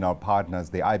your regional partners,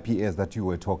 the IPAs that you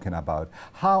were talking about,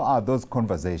 how are those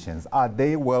conversations? Are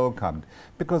they welcomed?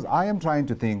 Because I am trying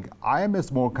to think, I am a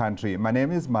small country, my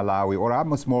name is Malawi, or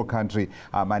I'm a small country,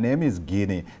 my name is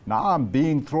Guinea. Now I'm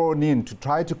being thrown in to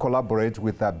try to collaborate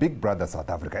with big brother South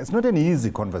Africa. It's not an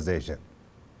easy conversation.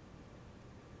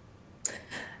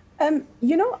 They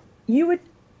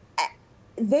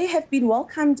have been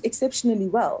welcomed exceptionally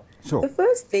well. Sure. The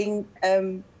first thing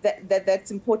that's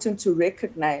important to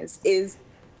recognize is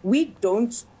we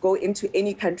don't go into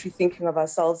any country thinking of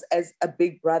ourselves as a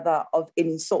big brother of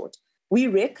any sort. We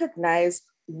recognize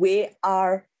where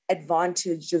our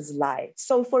advantages lie.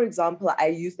 So, for example, I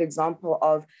use the example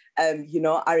of,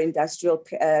 our industrial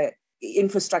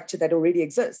infrastructure that already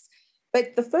exists.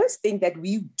 But the first thing that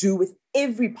we do with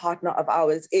every partner of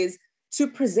ours is to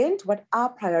present what our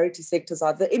priority sectors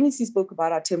are. The MEC spoke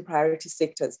about our 10 priority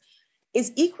sectors,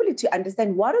 is equally to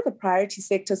understand what are the priority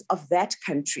sectors of that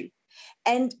country.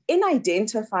 And in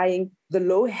identifying the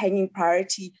low-hanging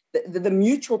priority, the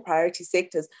mutual priority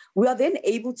sectors, we are then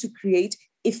able to create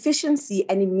efficiency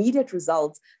and immediate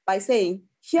results by saying,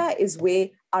 here is where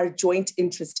our joint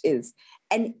interest is.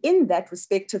 And in that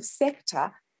respective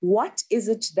sector, what is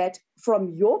it that from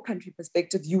your country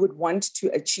perspective you would want to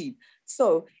achieve?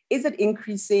 So is it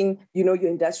increasing, your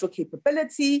industrial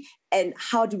capability, and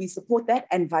how do we support that,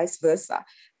 and vice versa?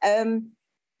 And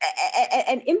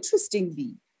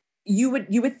interestingly, you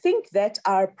would think that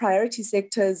our priority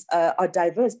sectors are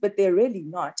diverse, but they're really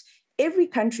not. Every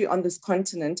country on this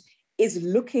continent is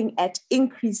looking at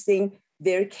increasing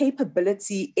their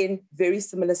capability in very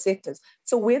similar sectors.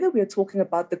 So whether we're talking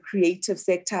about the creative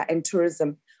sector and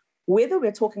tourism, whether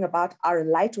we're talking about our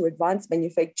light or advanced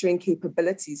manufacturing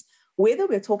capabilities, whether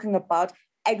we're talking about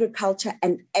agriculture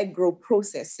and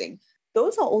agro-processing,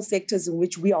 those are all sectors in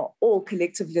which we are all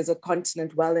collectively as a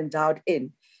continent well endowed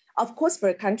in. Of course, for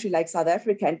a country like South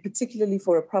Africa, and particularly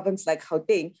for a province like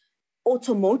Gauteng,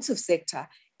 automotive sector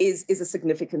is a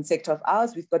significant sector of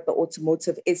ours. We've got the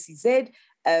automotive SEZ,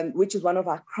 which is one of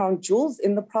our crown jewels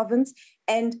in the province.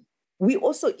 And we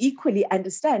also equally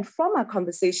understand from our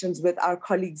conversations with our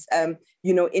colleagues,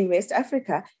 in West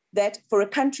Africa, that for a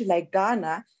country like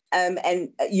Ghana,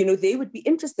 they would be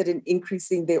interested in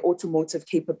increasing their automotive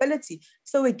capability.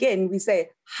 So again, we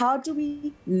say, how do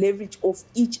we leverage off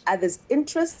each other's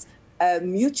interests,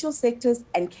 mutual sectors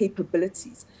and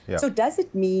capabilities? Yeah. So does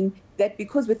it mean that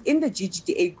because within the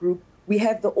GGDA group, we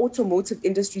have the Automotive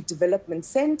Industry Development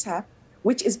Center,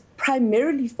 which is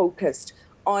primarily focused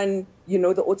on,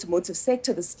 the automotive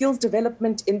sector, the skills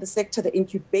development in the sector, the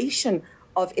incubation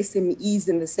of SMEs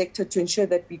in the sector to ensure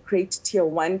that we create tier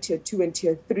 1, tier 2, and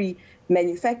tier 3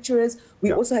 manufacturers.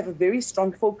 We also have a very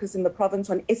strong focus in the province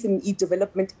on SME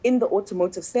development in the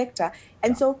automotive sector.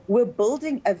 And so we're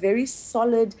building a very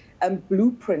solid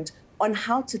blueprint on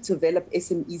how to develop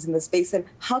SMEs in the space and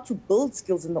how to build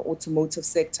skills in the automotive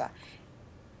sector.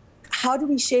 How do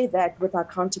we share that with our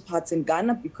counterparts in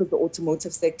Ghana, because the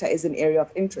automotive sector is an area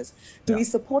of interest? Do we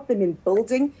support them in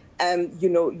building,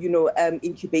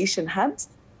 incubation hubs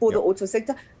for the auto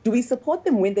sector? Do we support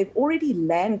them when they've already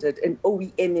landed an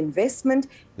OEM investment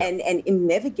and in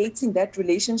navigating that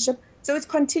relationship? So it's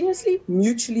continuously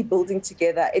mutually building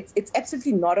together. It's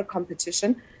absolutely not a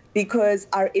competition because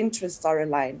our interests are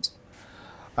aligned.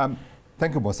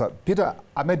 Thank you, Musa. Peter,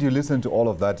 I made you listen to all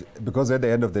of that because at the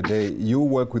end of the day, you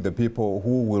work with the people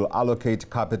who will allocate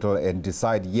capital and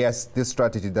decide, yes, this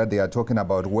strategy that they are talking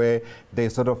about, where they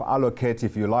sort of allocate,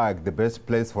 if you like, the best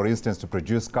place, for instance, to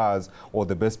produce cars, or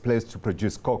the best place to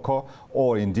produce cocoa,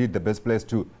 or indeed the best place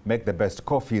to make the best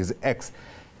coffee is X.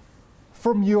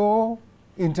 From your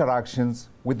interactions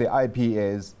with the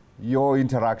IPAs, your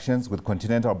interactions with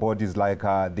continental bodies like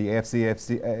the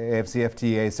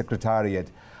AfCFTA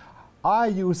Secretariat, are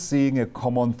you seeing a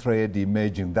common thread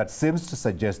emerging that seems to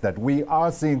suggest that we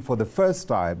are seeing for the first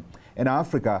time an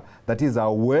Africa that is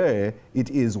aware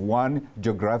it is one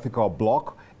geographical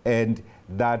bloc and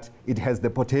that it has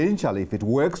the potential, if it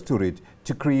works to it,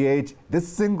 to create this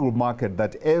single market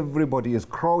that everybody is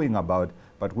crowing about,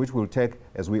 but which will take,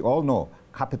 as we all know,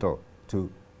 capital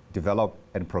to develop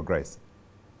and progress?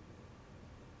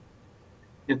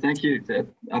 Yeah, thank you.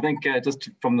 I think just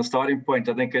from the starting point,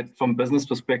 I think from business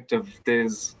perspective,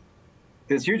 there's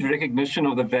huge recognition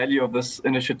of the value of this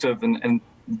initiative and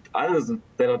others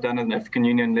that are done at an African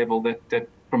Union level that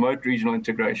promote regional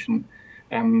integration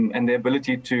and the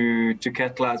ability to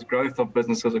catalyze growth of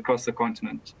businesses across the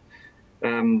continent.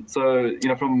 So,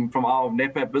 from our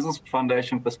NEPA Business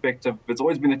Foundation perspective, it's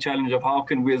always been a challenge of how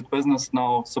can we as business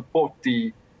now support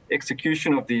the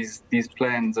execution of these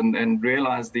plans and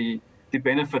realize the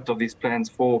benefit of these plans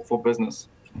for business.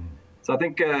 So I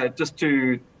think just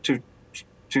to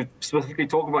specifically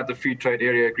talk about the Free Trade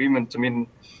Area Agreement, I mean,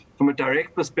 from a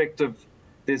direct perspective,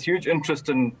 there's huge interest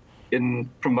in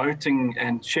promoting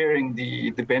and sharing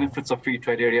the benefits of Free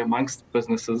Trade Area amongst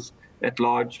businesses at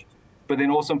large, but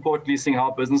then also importantly seeing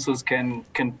how businesses can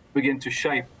begin to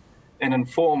shape and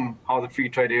inform how the Free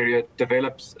Trade Area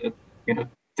develops.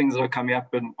 Things that are coming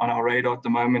up on our radar at the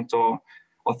moment or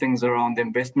things around the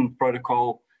investment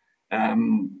protocol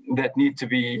that need to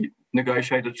be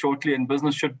negotiated shortly, and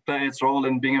business should play its role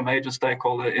in being a major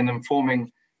stakeholder in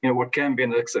informing what can be a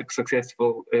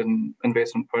successful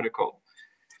investment protocol.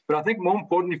 But I think more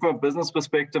importantly from a business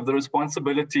perspective, the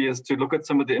responsibility is to look at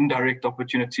some of the indirect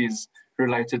opportunities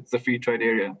related to the free trade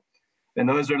area. And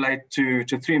those relate to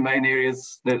three main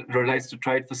areas. That relates to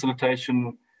trade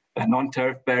facilitation,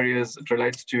 non-tariff barriers. It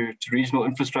relates to regional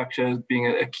infrastructure being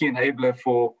a key enabler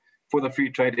for the free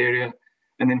trade area.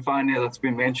 And then finally, that's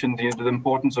been mentioned, the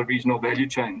importance of regional value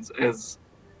chains as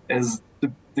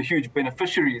the huge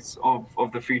beneficiaries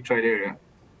of the free trade area.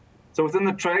 So within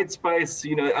the trade space,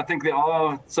 I think there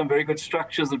are some very good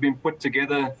structures that have been put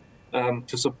together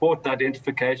to support the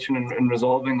identification and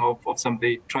resolving of some of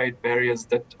the trade barriers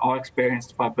that are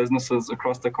experienced by businesses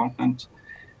across the continent.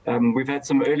 We've had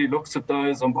some early looks at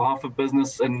those on behalf of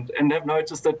business and have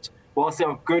noticed that whilst they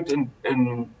are good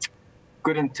and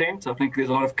good intent, I think there's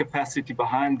a lot of capacity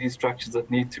behind these structures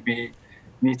that need to be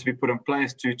put in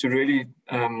place to really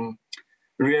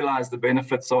realize the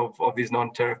benefits of these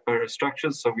non-tariff barrier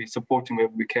structures. So we're supporting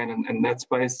wherever we can in that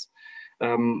space.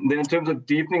 Then in terms of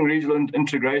deepening regional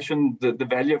integration, the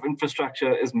value of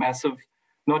infrastructure is massive,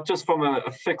 not just from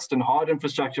a fixed and hard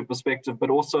infrastructure perspective,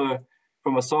 but also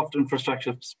from a soft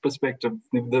infrastructure perspective.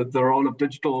 The role of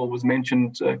digital was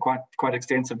mentioned quite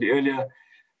extensively earlier.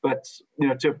 But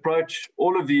to approach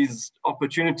all of these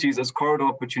opportunities as corridor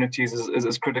opportunities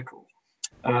is critical.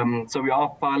 So we are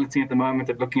piloting at the moment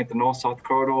at looking at the North-South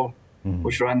corridor,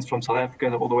 which runs from South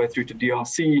Africa all the way through to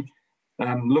DRC,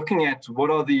 looking at what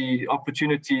are the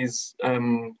opportunities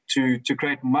to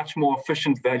create much more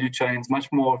efficient value chains, much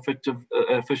more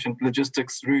efficient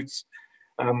logistics routes,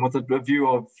 with a view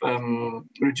of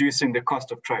reducing the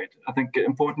cost of trade. I think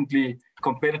importantly,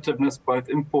 competitiveness, both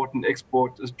import and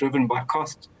export, is driven by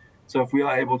cost. So if we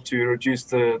are able to reduce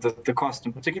the cost,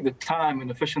 and particularly the time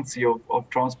and efficiency of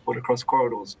transport across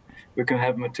corridors, we can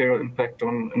have material impact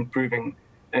on improving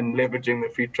and leveraging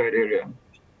the free trade area.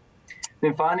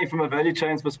 Then finally, from a value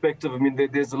chains perspective, I mean,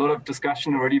 there's a lot of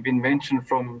discussion already been mentioned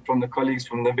from the colleagues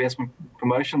from the investment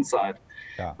promotion side.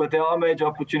 Yeah. But there are major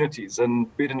opportunities,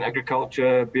 and be it in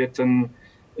agriculture, be it in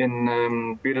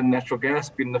natural gas,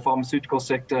 be it in the pharmaceutical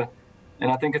sector.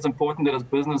 And I think it's important that as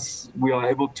business, we are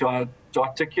able to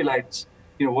articulate,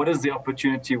 what is the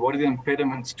opportunity, what are the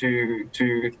impediments to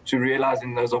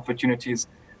realizing those opportunities,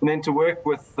 and then to work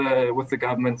with the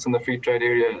governments and the free trade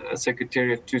area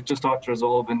secretariat to start to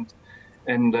resolve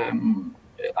and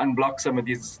unblock some of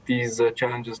these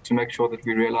challenges to make sure that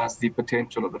we realize the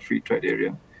potential of the free trade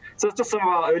area. So it's just some of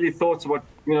our early thoughts.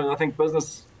 I think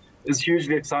business is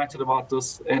hugely excited about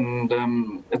this, and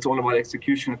it's all about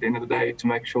execution at the end of the day to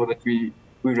make sure that we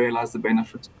realize the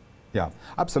benefit. Yeah,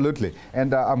 absolutely.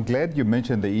 And I'm glad you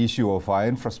mentioned the issue of our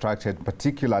infrastructure, in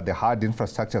particular the hard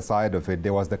infrastructure side of it.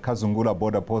 There was the Kazungula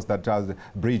border post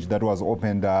bridge that was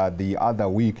opened the other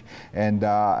week. And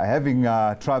having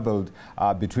traveled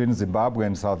between Zimbabwe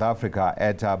and South Africa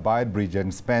at Bide Bridge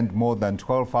and spent more than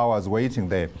 12 hours waiting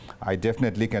there, I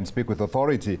definitely can speak with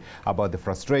authority about the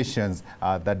frustrations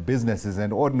that businesses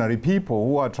and ordinary people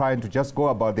who are trying to just go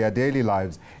about their daily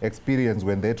lives experience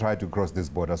when they try to cross this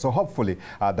border. So hopefully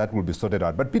that will be sorted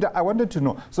out. But Peter, I wanted to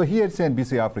know, so here at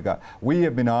CNBC Africa, we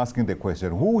have been asking the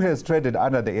question, who has traded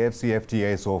under the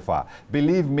AfCFTA so far?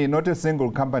 Believe me, not a single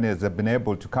company has been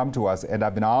able to come to us, and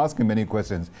I've been asking many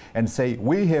questions and say,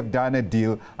 we have done a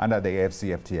deal under the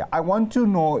AfCFTA. I want to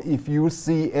know if you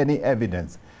see any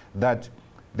evidence that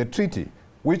the treaty,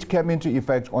 which came into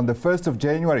effect on the 1st of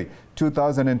January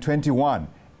 2021,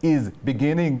 is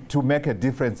beginning to make a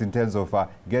difference in terms of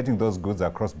getting those goods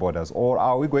across borders? Or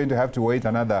are we going to have to wait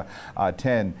another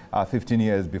 10, 15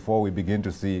 years before we begin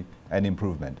to see an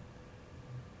improvement?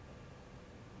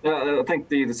 I think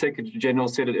the Secretary General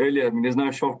said it earlier. I mean, there's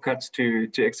no shortcuts to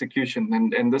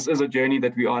execution. And this is a journey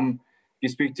that we're on. You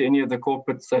speak to any of the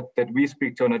corporates that we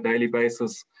speak to on a daily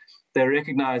basis, they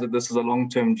recognize that this is a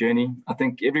long-term journey. I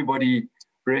think everybody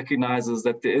recognizes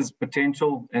that there is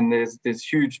potential, and there's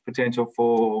huge potential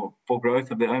for growth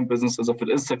of their own businesses if it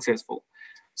is successful.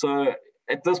 So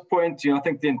at this point, I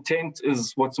think the intent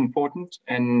is what's important,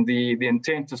 and the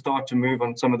intent to start to move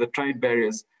on some of the trade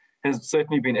barriers has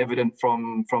certainly been evident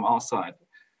from our side.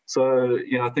 So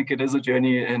I think it is a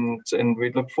journey, and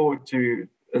we look forward to,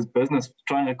 as business,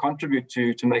 trying to contribute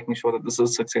to making sure that this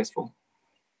is successful.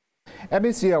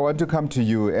 MEC, I want to come to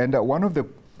you, and one of the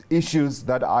issues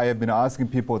that I have been asking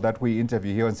people that we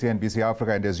interview here on CNBC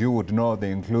Africa, and as you would know, they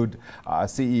include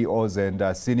CEOs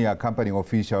and senior company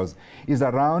officials, is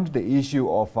around the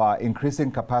issue of increasing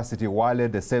capacity, while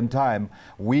at the same time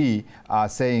we are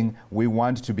saying we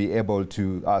want to be able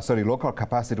to, local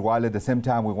capacity, while at the same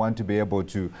time we want to be able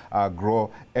to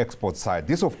grow export side.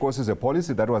 This, of course, is a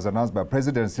policy that was announced by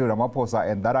President Cyril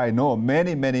Ramaphosa, and that I know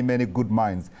many good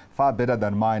minds, far better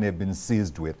than mine, have been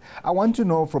seized with. I want to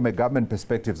know from a government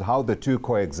perspective how the two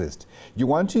coexist. You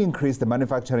want to increase the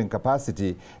manufacturing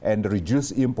capacity and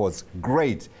reduce imports,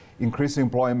 great, increase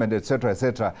employment,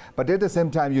 etc., but at the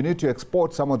same time you need to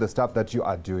export some of the stuff that you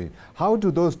are doing. How do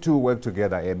those two work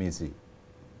together, MEC?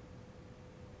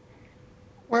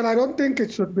 Well, I don't think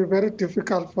it should be very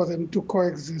difficult for them to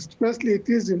coexist. Firstly, it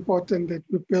is important that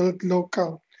we build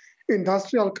local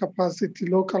industrial capacity,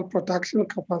 local production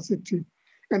capacity,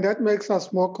 and that makes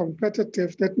us more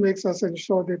competitive. That makes us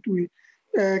ensure that we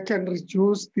can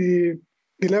reduce the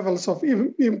levels of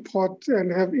import and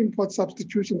have import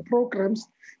substitution programs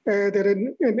that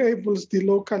enables the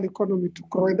local economy to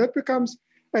grow. And that becomes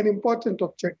an important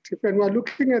objective. And we're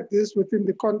looking at this within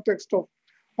the context of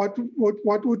what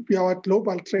would be our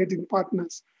global trading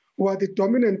partners, who are the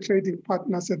dominant trading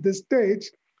partners at this stage.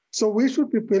 So we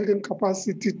should be building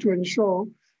capacity to ensure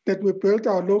that we build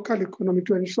our local economy,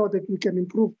 to ensure that we can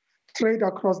improve trade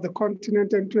across the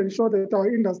continent, and to ensure that our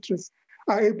industries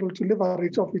are able to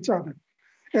leverage off each other.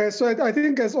 So I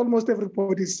think, as almost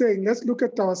everybody is saying, let's look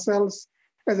at ourselves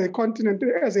as a continent,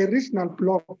 as a regional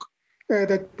bloc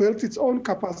that builds its own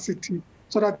capacity,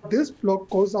 so that this bloc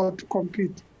goes out to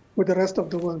compete with the rest of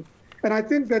the world. And I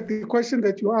think that the question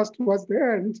that you asked towards the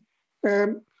end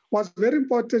was very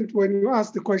important when you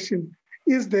asked the question,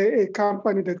 is there a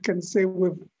company that can say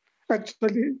we've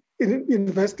actually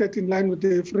invested in line with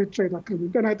the free trade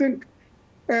agreement? And I think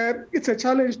it's a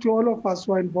challenge to all of us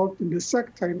who are involved in the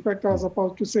sector. In fact, I was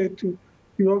about to say to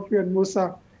Yofi and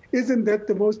Musa, isn't that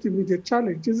the most immediate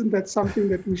challenge? Isn't that something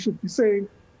that we should be saying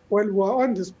while we're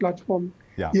on this platform?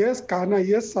 Yeah. Yes, Ghana,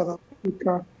 yes, South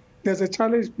Africa, there's a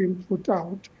challenge being put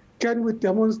out. Can we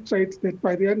demonstrate that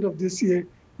by the end of this year,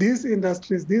 these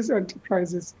industries, these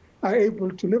enterprises are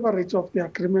able to leverage off the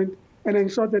agreement and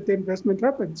ensure that the investment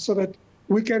happens, so that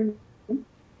we can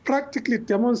practically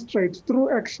demonstrate through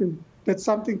action that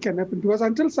something can happen? Because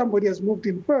until somebody has moved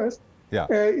in first,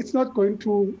 it's not going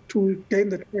to gain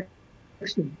the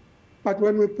traction. But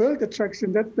when we build the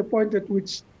traction, that's the point at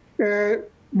which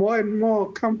more and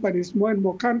more companies, more and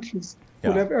more countries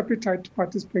will have appetite to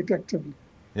participate actively.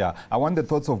 Yeah, I want the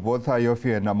thoughts of both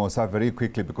Yofi and Musa very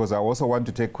quickly, because I also want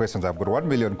to take questions. I've got 1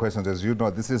 million questions, as you know.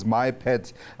 This is my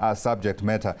pet subject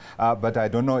matter. But I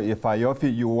don't know if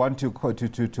Yofi, you want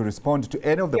to respond to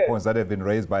any of the points that have been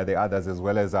raised by the others, as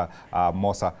well as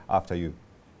Musa after you.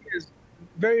 Yes,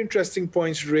 very interesting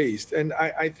points raised. And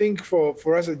I think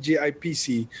for us at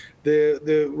GIPC,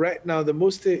 right now the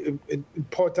most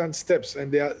important steps,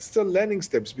 and they are still learning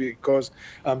steps, because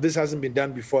this hasn't been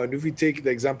done before. And if we take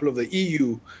the example of the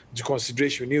EU into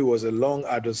consideration, we knew it was a long,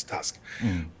 arduous task.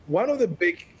 One of the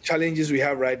big challenges we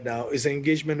have right now is the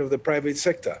engagement of the private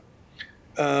sector.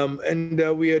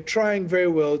 And we are trying very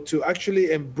well to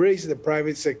actually embrace the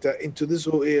private sector into this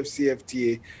whole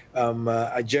AfCFTA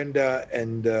agenda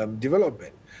and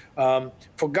development.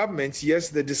 For governments, yes,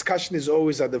 the discussion is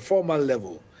always at the formal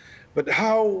level. But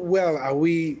how well are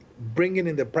we bringing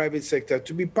in the private sector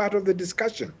to be part of the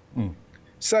discussion,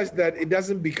 such that it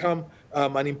doesn't become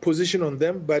an imposition on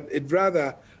them, but it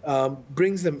rather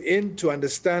brings them in to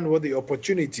understand what the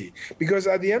opportunity. Because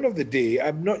at the end of the day,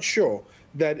 I'm not sure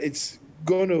that it's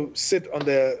going to sit on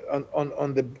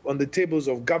the tables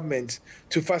of governments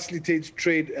to facilitate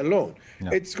trade alone.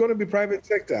 It's going to be private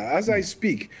sector. As I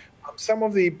speak, some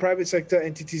of the private sector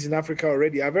entities in Africa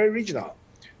already are very regional.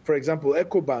 For example,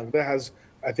 EcoBank, that has,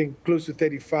 I think, close to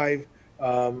 35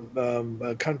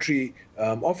 country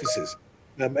offices.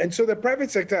 And so the private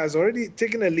sector has already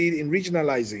taken a lead in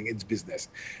regionalizing its business.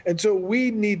 And so we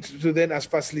need to then, as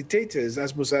facilitators,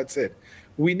 as Musa said,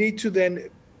 we need to then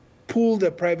pull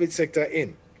the private sector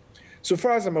in. So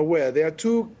far as I'm aware, there are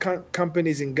 2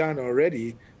 companies in Ghana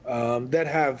already that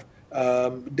have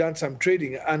done some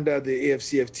trading under the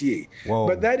AfCFTA. Whoa.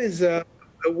 But that is a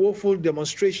woeful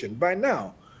demonstration. By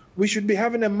now, we should be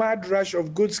having a mad rush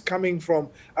of goods coming from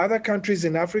other countries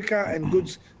in Africa and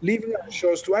goods leaving our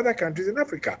shores to other countries in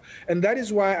Africa. And that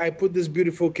is why I put this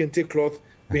beautiful kente cloth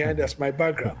behind as my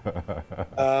background.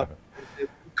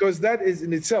 Because that is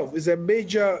in itself is a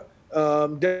major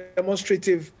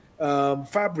demonstrative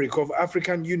fabric of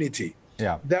African unity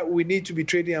that we need to be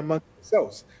trading among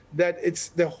ourselves. That it's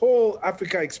the whole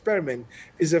Africa experiment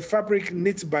is a fabric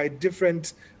knit by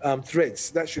different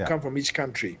threads that should come from each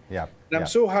country. And I'm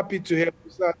so happy to hear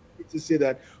Musa to say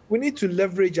that we need to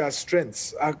leverage our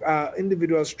strengths, our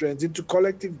individual strengths, into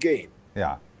collective gain.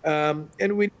 And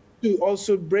we need to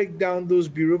also break down those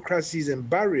bureaucracies and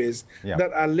barriers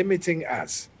that are limiting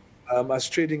us as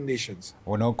trading nations.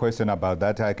 Well, no question about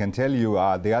that. I can tell you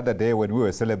the other day when we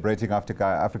were celebrating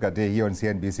Africa Day here on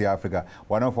CNBC Africa,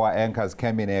 one of our anchors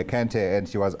came in a kente and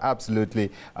she was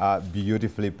absolutely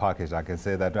beautifully packaged. I can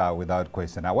say that without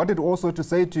question. I wanted also to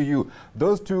say to you,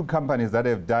 those 2 companies that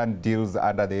have done deals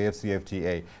under the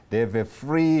AfCFTA, they have a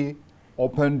free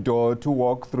open door to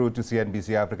walk through to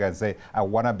CNBC Africa and say, I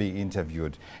want to be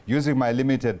interviewed. Using my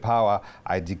limited power,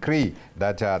 I decree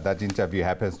that that interview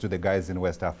happens to the guys in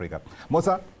West Africa.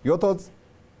 Mosa, your thoughts?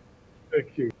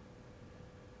 Thank you.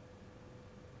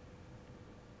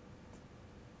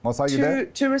 Mosa, you there?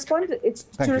 To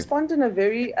respond in a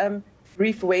very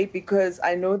brief way, because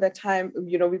I know that time,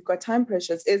 we've got time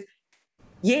pressures, is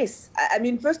yes. I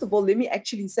mean, first of all, let me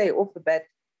actually say off the bat,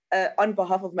 on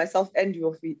behalf of myself and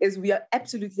Yofi, is we are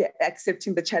absolutely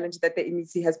accepting the challenge that the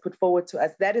MEC has put forward to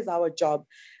us. That is our job.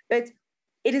 But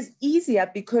it is easier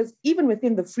because even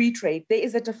within the free trade, there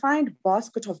is a defined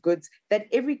basket of goods that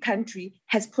every country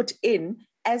has put in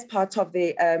as part of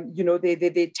their,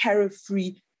 their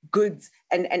tariff-free goods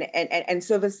and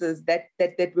services that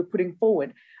we're putting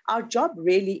forward. Our job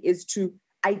really is to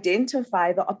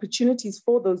identify the opportunities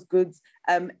for those goods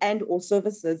and or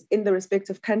services in the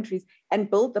respective countries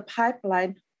and build the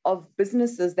pipeline of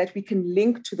businesses that we can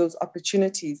link to those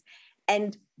opportunities.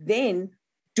 And then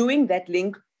doing that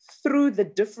link through the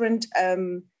different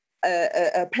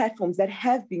platforms that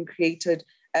have been created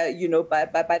by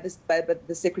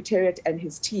the Secretariat and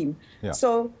his team. Yeah.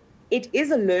 So it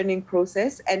is a learning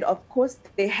process. And of course,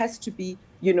 there has to be,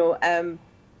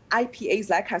 IPAs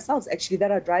like ourselves, actually,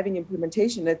 that are driving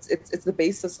implementation. It's the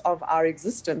basis of our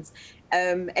existence.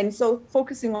 And so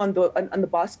focusing on the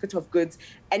basket of goods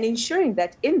and ensuring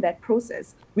that in that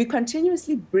process, we're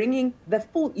continuously bringing the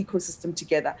full ecosystem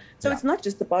together. So It's not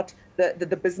just about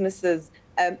the businesses.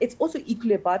 It's also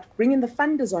equally about bringing the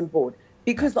funders on board,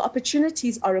 because the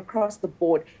opportunities are across the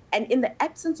board. And in the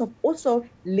absence of also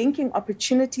linking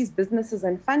opportunities, businesses,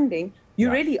 and funding, you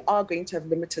really are going to have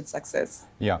limited success.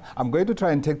 Yeah, I'm going to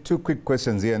try and take two quick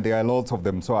questions here, and there are lots of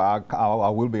them, so I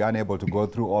will be unable to go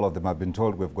through all of them. I've been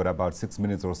told we've got about 6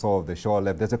 minutes or so of the show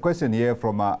left. There's a question here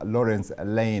from Lawrence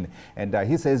Lane, and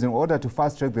he says, in order to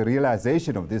fast-track the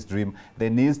realization of this dream, there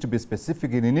needs to be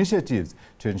specific initiatives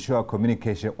to ensure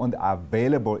communication on the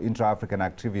available intra-African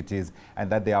activities and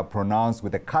that they are pronounced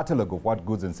with a catalogue of what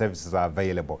goods and services are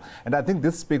available. And I think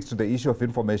this speaks to the issue of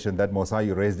information that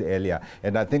Mosayi raised earlier,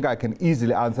 and I think I can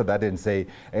easily answer that and say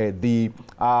the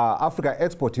Africa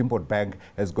Export-Import Bank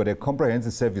has got a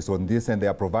comprehensive service on this, and they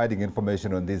are providing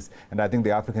information on this, and I think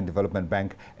the African Development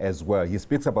Bank as well. He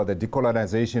speaks about the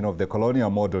decolonization of the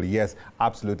colonial model. Yes,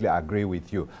 absolutely agree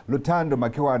with you. Lutando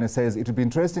Makiwane says it would be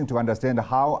interesting to understand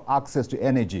how access to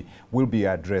energy will be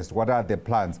addressed. What are the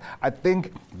plans? I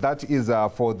think that is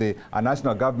for the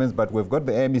national governments, but we've got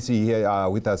the MEC here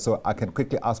with us, so I can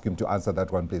quickly ask him to answer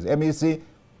that one, please. MEC?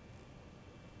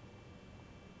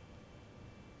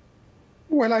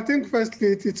 Well, I think firstly,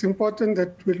 it's important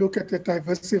that we look at a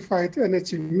diversified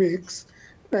energy mix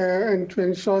and to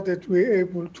ensure that we're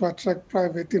able to attract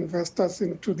private investors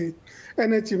into the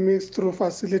energy mix through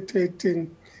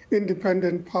facilitating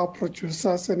independent power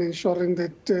producers and ensuring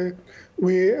that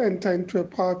we enter into a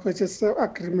power purchase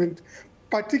agreement,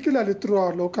 particularly through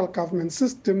our local government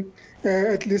system.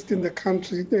 At least in the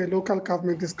country, the local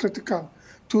government is critical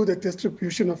to the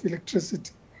distribution of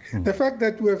electricity. The fact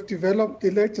that we have developed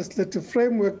the legislative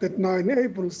framework that now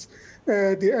enables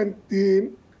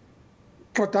the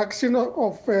production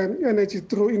of energy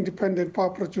through independent power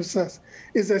producers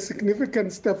is a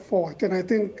significant step forward. And I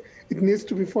think it needs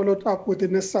to be followed up with the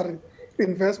necessary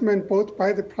investment both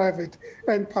by the private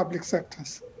and public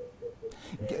sectors.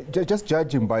 Just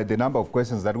judging by the number of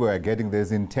questions that we are getting,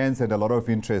 there's intense and a lot of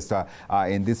interest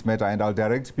in this matter, and I'll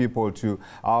direct people to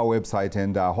our website,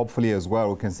 and hopefully as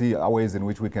well we can see ways in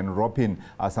which we can rope in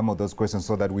some of those questions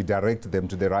so that we direct them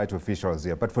to the right officials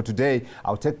here. But for today,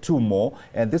 I'll take two more,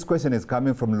 and this question is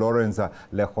coming from Lawrence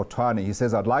Lehotwane. He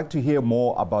says, I'd like to hear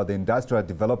more about the industrial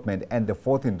development and the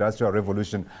fourth industrial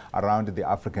revolution around the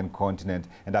African continent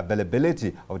and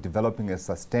availability of developing a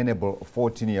sustainable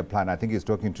 14-year plan. I think he's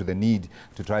talking to the need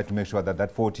to try to make sure that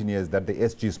that 14 years that the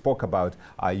SG spoke about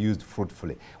are used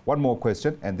fruitfully. One more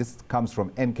question, and this comes from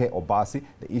NK Obasi.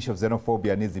 The issue of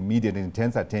xenophobia needs immediate and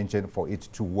intense attention for it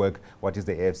to work. What is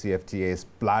the AfCFTA's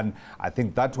plan? I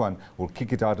think that one will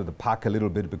kick it out of the park a little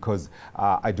bit, because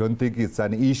I don't think it's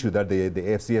an issue that the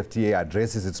AfCFTA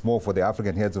addresses. It's more for the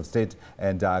African heads of state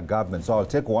and government. So I'll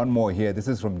take one more here. This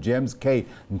is from James K.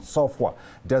 Nsofwa.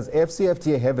 Does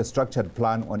AfCFTA have a structured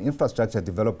plan on infrastructure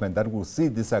development that will see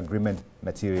this agreement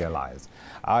materialize?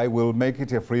 I will make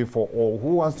it a free for all.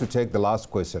 Who wants to take the last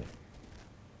question?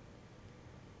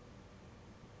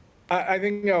 I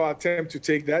think I'll attempt to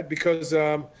take that, because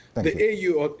the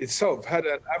AU itself had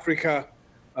an Africa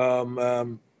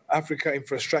Africa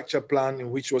Infrastructure Plan,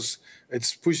 in which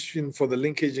it's pushing for the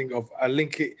linking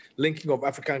of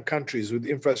African countries with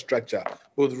infrastructure,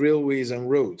 both railways and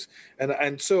roads.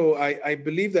 And so I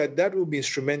believe that will be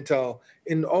instrumental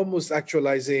in almost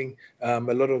actualizing a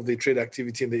lot of the trade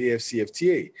activity in the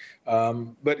AfCFTA.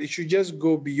 But it should just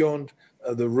go beyond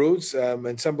the roads.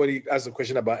 And somebody asked a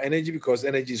question about energy, because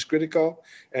energy is critical.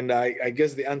 And I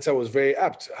guess the answer was very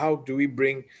apt. How do we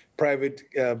bring private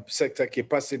sector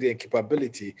capacity and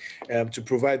capability to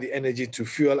provide the energy to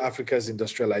fuel Africa's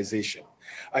industrialization?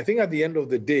 I think at the end of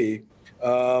the day,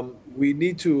 we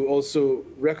need to also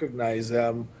recognize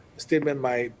a statement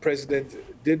my president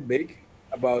did make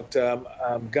about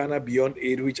Ghana Beyond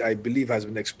Aid, which I believe has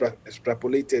been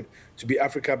extrapolated to be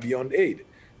Africa Beyond Aid.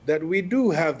 That we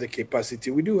do have the capacity,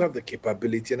 we do have the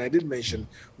capability, and I did mention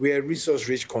we are a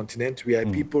resource-rich continent, we are a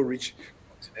people-rich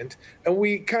continent, and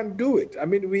we can do it. I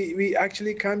mean, we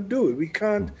actually can do it. We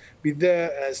can't be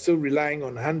there still relying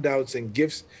on handouts and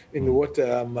gifts in what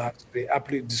has been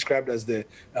aptly described as the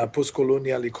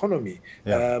post-colonial economy,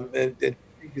 and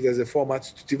as a format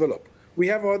to develop. We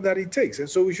have all that it takes, and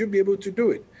so we should be able to do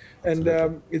it.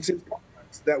 And it's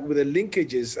important that with the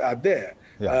linkages are there,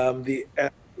 the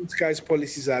skies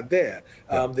policies are there.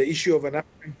 The issue of an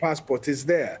African passport is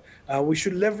there. We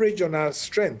should leverage on our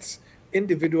strengths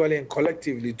individually and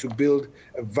collectively to build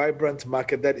a vibrant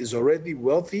market that is already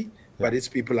wealthy, but its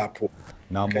people are poor.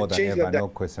 Now more than ever, no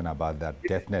question about that,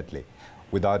 definitely.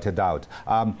 Without a doubt.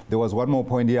 There was one more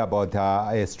point here about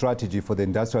a strategy for the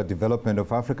industrial development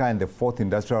of Africa and the fourth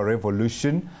industrial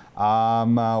revolution.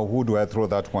 Who do I throw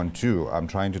that one to? I'm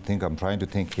trying to think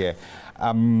here.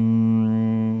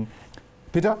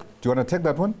 Peter, do you want to take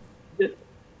that one? Yeah,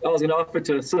 I was going to offer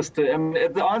to assist.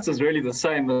 The answer is really the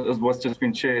same as what's just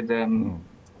been shared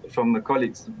from the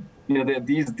colleagues. You know,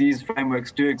 these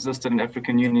frameworks do exist at an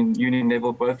African Union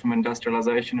level, both from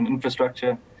industrialization and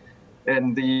infrastructure.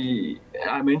 And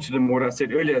I mentioned in what I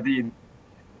said earlier, the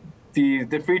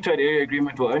free trade area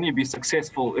agreement will only be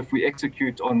successful if we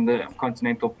execute on the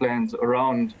continental plans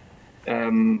around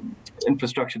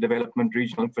infrastructure development,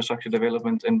 regional infrastructure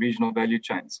development, and regional value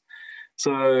chains.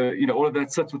 So, you know, all of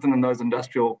that sits within those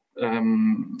industrial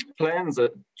plans.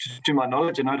 To my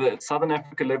knowledge, I know that at Southern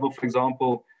Africa level, for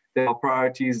example, there are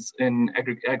priorities in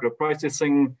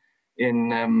agro-processing, in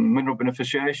mineral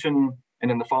beneficiation,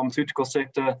 and in the pharmaceutical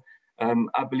sector.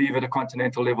 I believe at a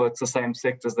continental level, it's the same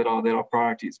sectors that are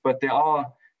priorities. But there are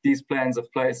these plans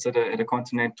of place at a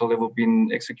continental level being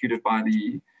executed by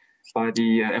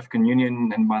the African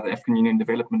Union and by the African Union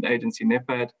Development Agency,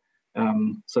 NEPAD.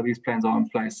 So these plans are in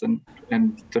place, and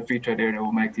the free trade area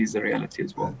will make these a reality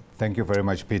as well. Thank you very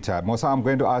much, Peter. Musa, I'm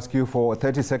going to ask you for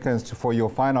 30 seconds for your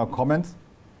final comments.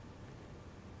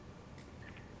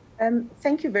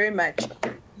 Thank you very much.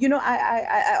 You know,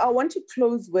 I want to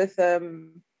close with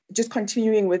just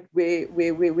continuing with where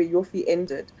Yofi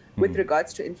ended with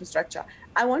regards to infrastructure.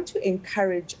 I want to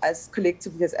encourage us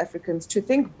collectively as Africans to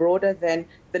think broader than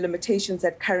the limitations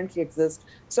that currently exist.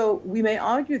 So we may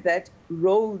argue that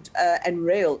road and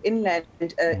rail, inland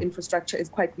infrastructure is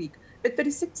quite weak, but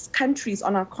 36 countries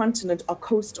on our continent are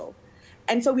coastal.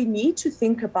 And so we need to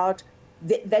think about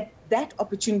that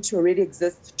opportunity already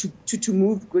exists to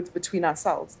move goods between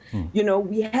ourselves. You know,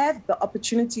 we have the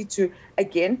opportunity to,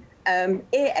 again,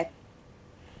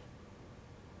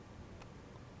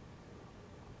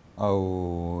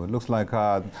 Oh, looks like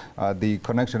the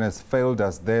connection has failed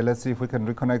us there. Let's see if we can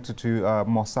reconnect to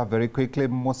Musa very quickly.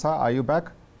 Musa, are you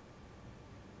back?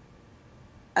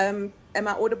 Am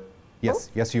I audible? Yes,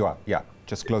 yes, you are. Yeah,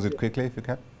 just close it quickly if you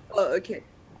can. Oh, okay.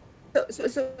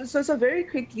 So very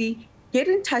quickly, get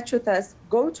in touch with us.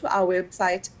 Go to our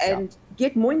website and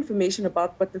get more information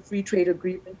about what the free trade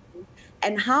agreement is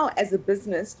and how, as a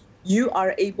business, you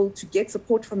are able to get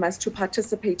support from us to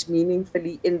participate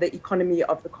meaningfully in the economy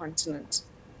of the continent.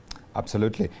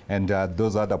 Absolutely. And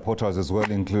those other portals as well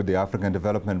include the African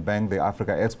Development Bank, the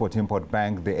Africa Export-Import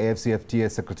Bank, the AfCFTA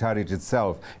Secretariat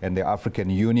itself, and the African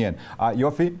Union.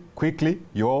 Yofi, quickly,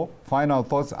 your final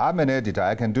thoughts. I'm an editor.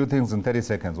 I can do things in 30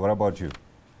 seconds. What about you?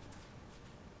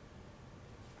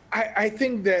 I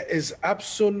think there is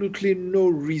absolutely no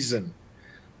reason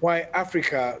why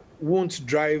Africa won't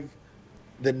drive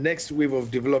the next wave of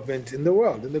development in the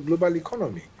world, in the global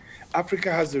economy.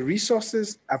 Africa has the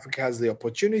resources, Africa has the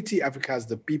opportunity, Africa has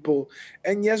the people,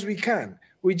 and yes, we can.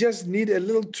 We just need a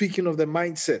little tweaking of the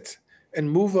mindset and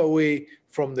move away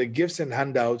from the gifts and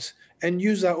handouts and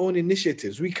use our own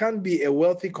initiatives. We can't be a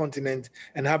wealthy continent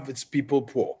and have its people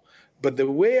poor. But the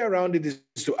way around it is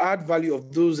to add value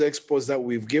of those exports that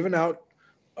we've given out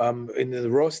in the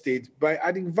raw state by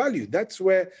adding value. That's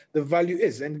where the value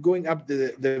is, and going up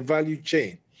the value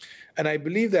chain. And I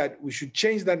believe that we should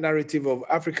change that narrative of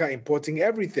Africa importing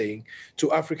everything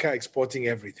to Africa exporting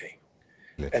everything.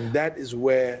 And that is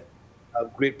where a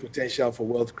great potential for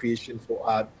wealth creation for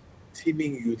our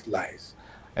teeming youth lies.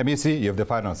 MEC, you have the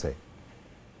final say.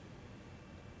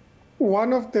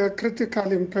 One of the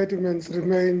critical impediments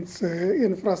remains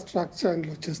infrastructure and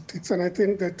logistics. And I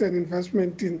think that an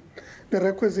investment in the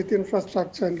requisite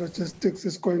infrastructure and logistics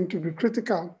is going to be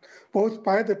critical, both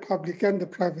by the public and the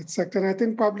private sector. And I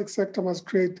think public sector must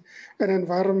create an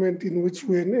environment in which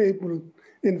we enable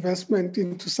investment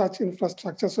into such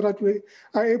infrastructure so that we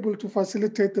are able to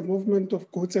facilitate the movement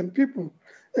of goods and people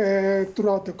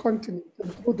throughout the continent.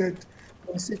 And through that,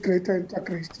 we see greater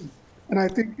integration. And I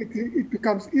think it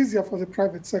becomes easier for the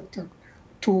private sector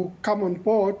to come on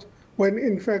board when,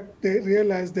 in fact, they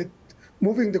realize that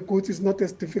moving the goods is not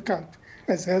as difficult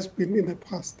as has been in the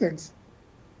past. Thanks.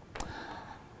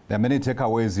 There are many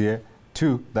takeaways here.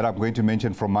 Two that I'm going to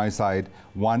mention from my side.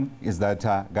 One is that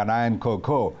Ghanaian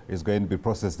cocoa is going to be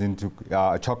processed into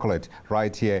chocolate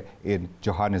right here in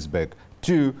Johannesburg.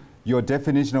 Two, your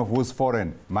definition of who's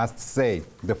foreign must say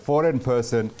the foreign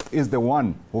person is the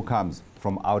one who comes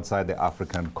from outside the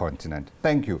African continent.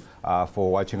 Thank you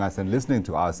for watching us and listening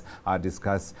to us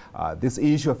discuss this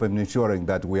issue of ensuring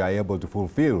that we are able to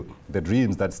fulfill the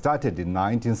dreams that started in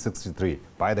 1963.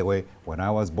 By the way, when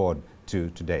I was born, to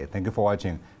today. Thank you for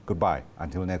watching. Goodbye.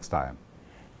 Until next time.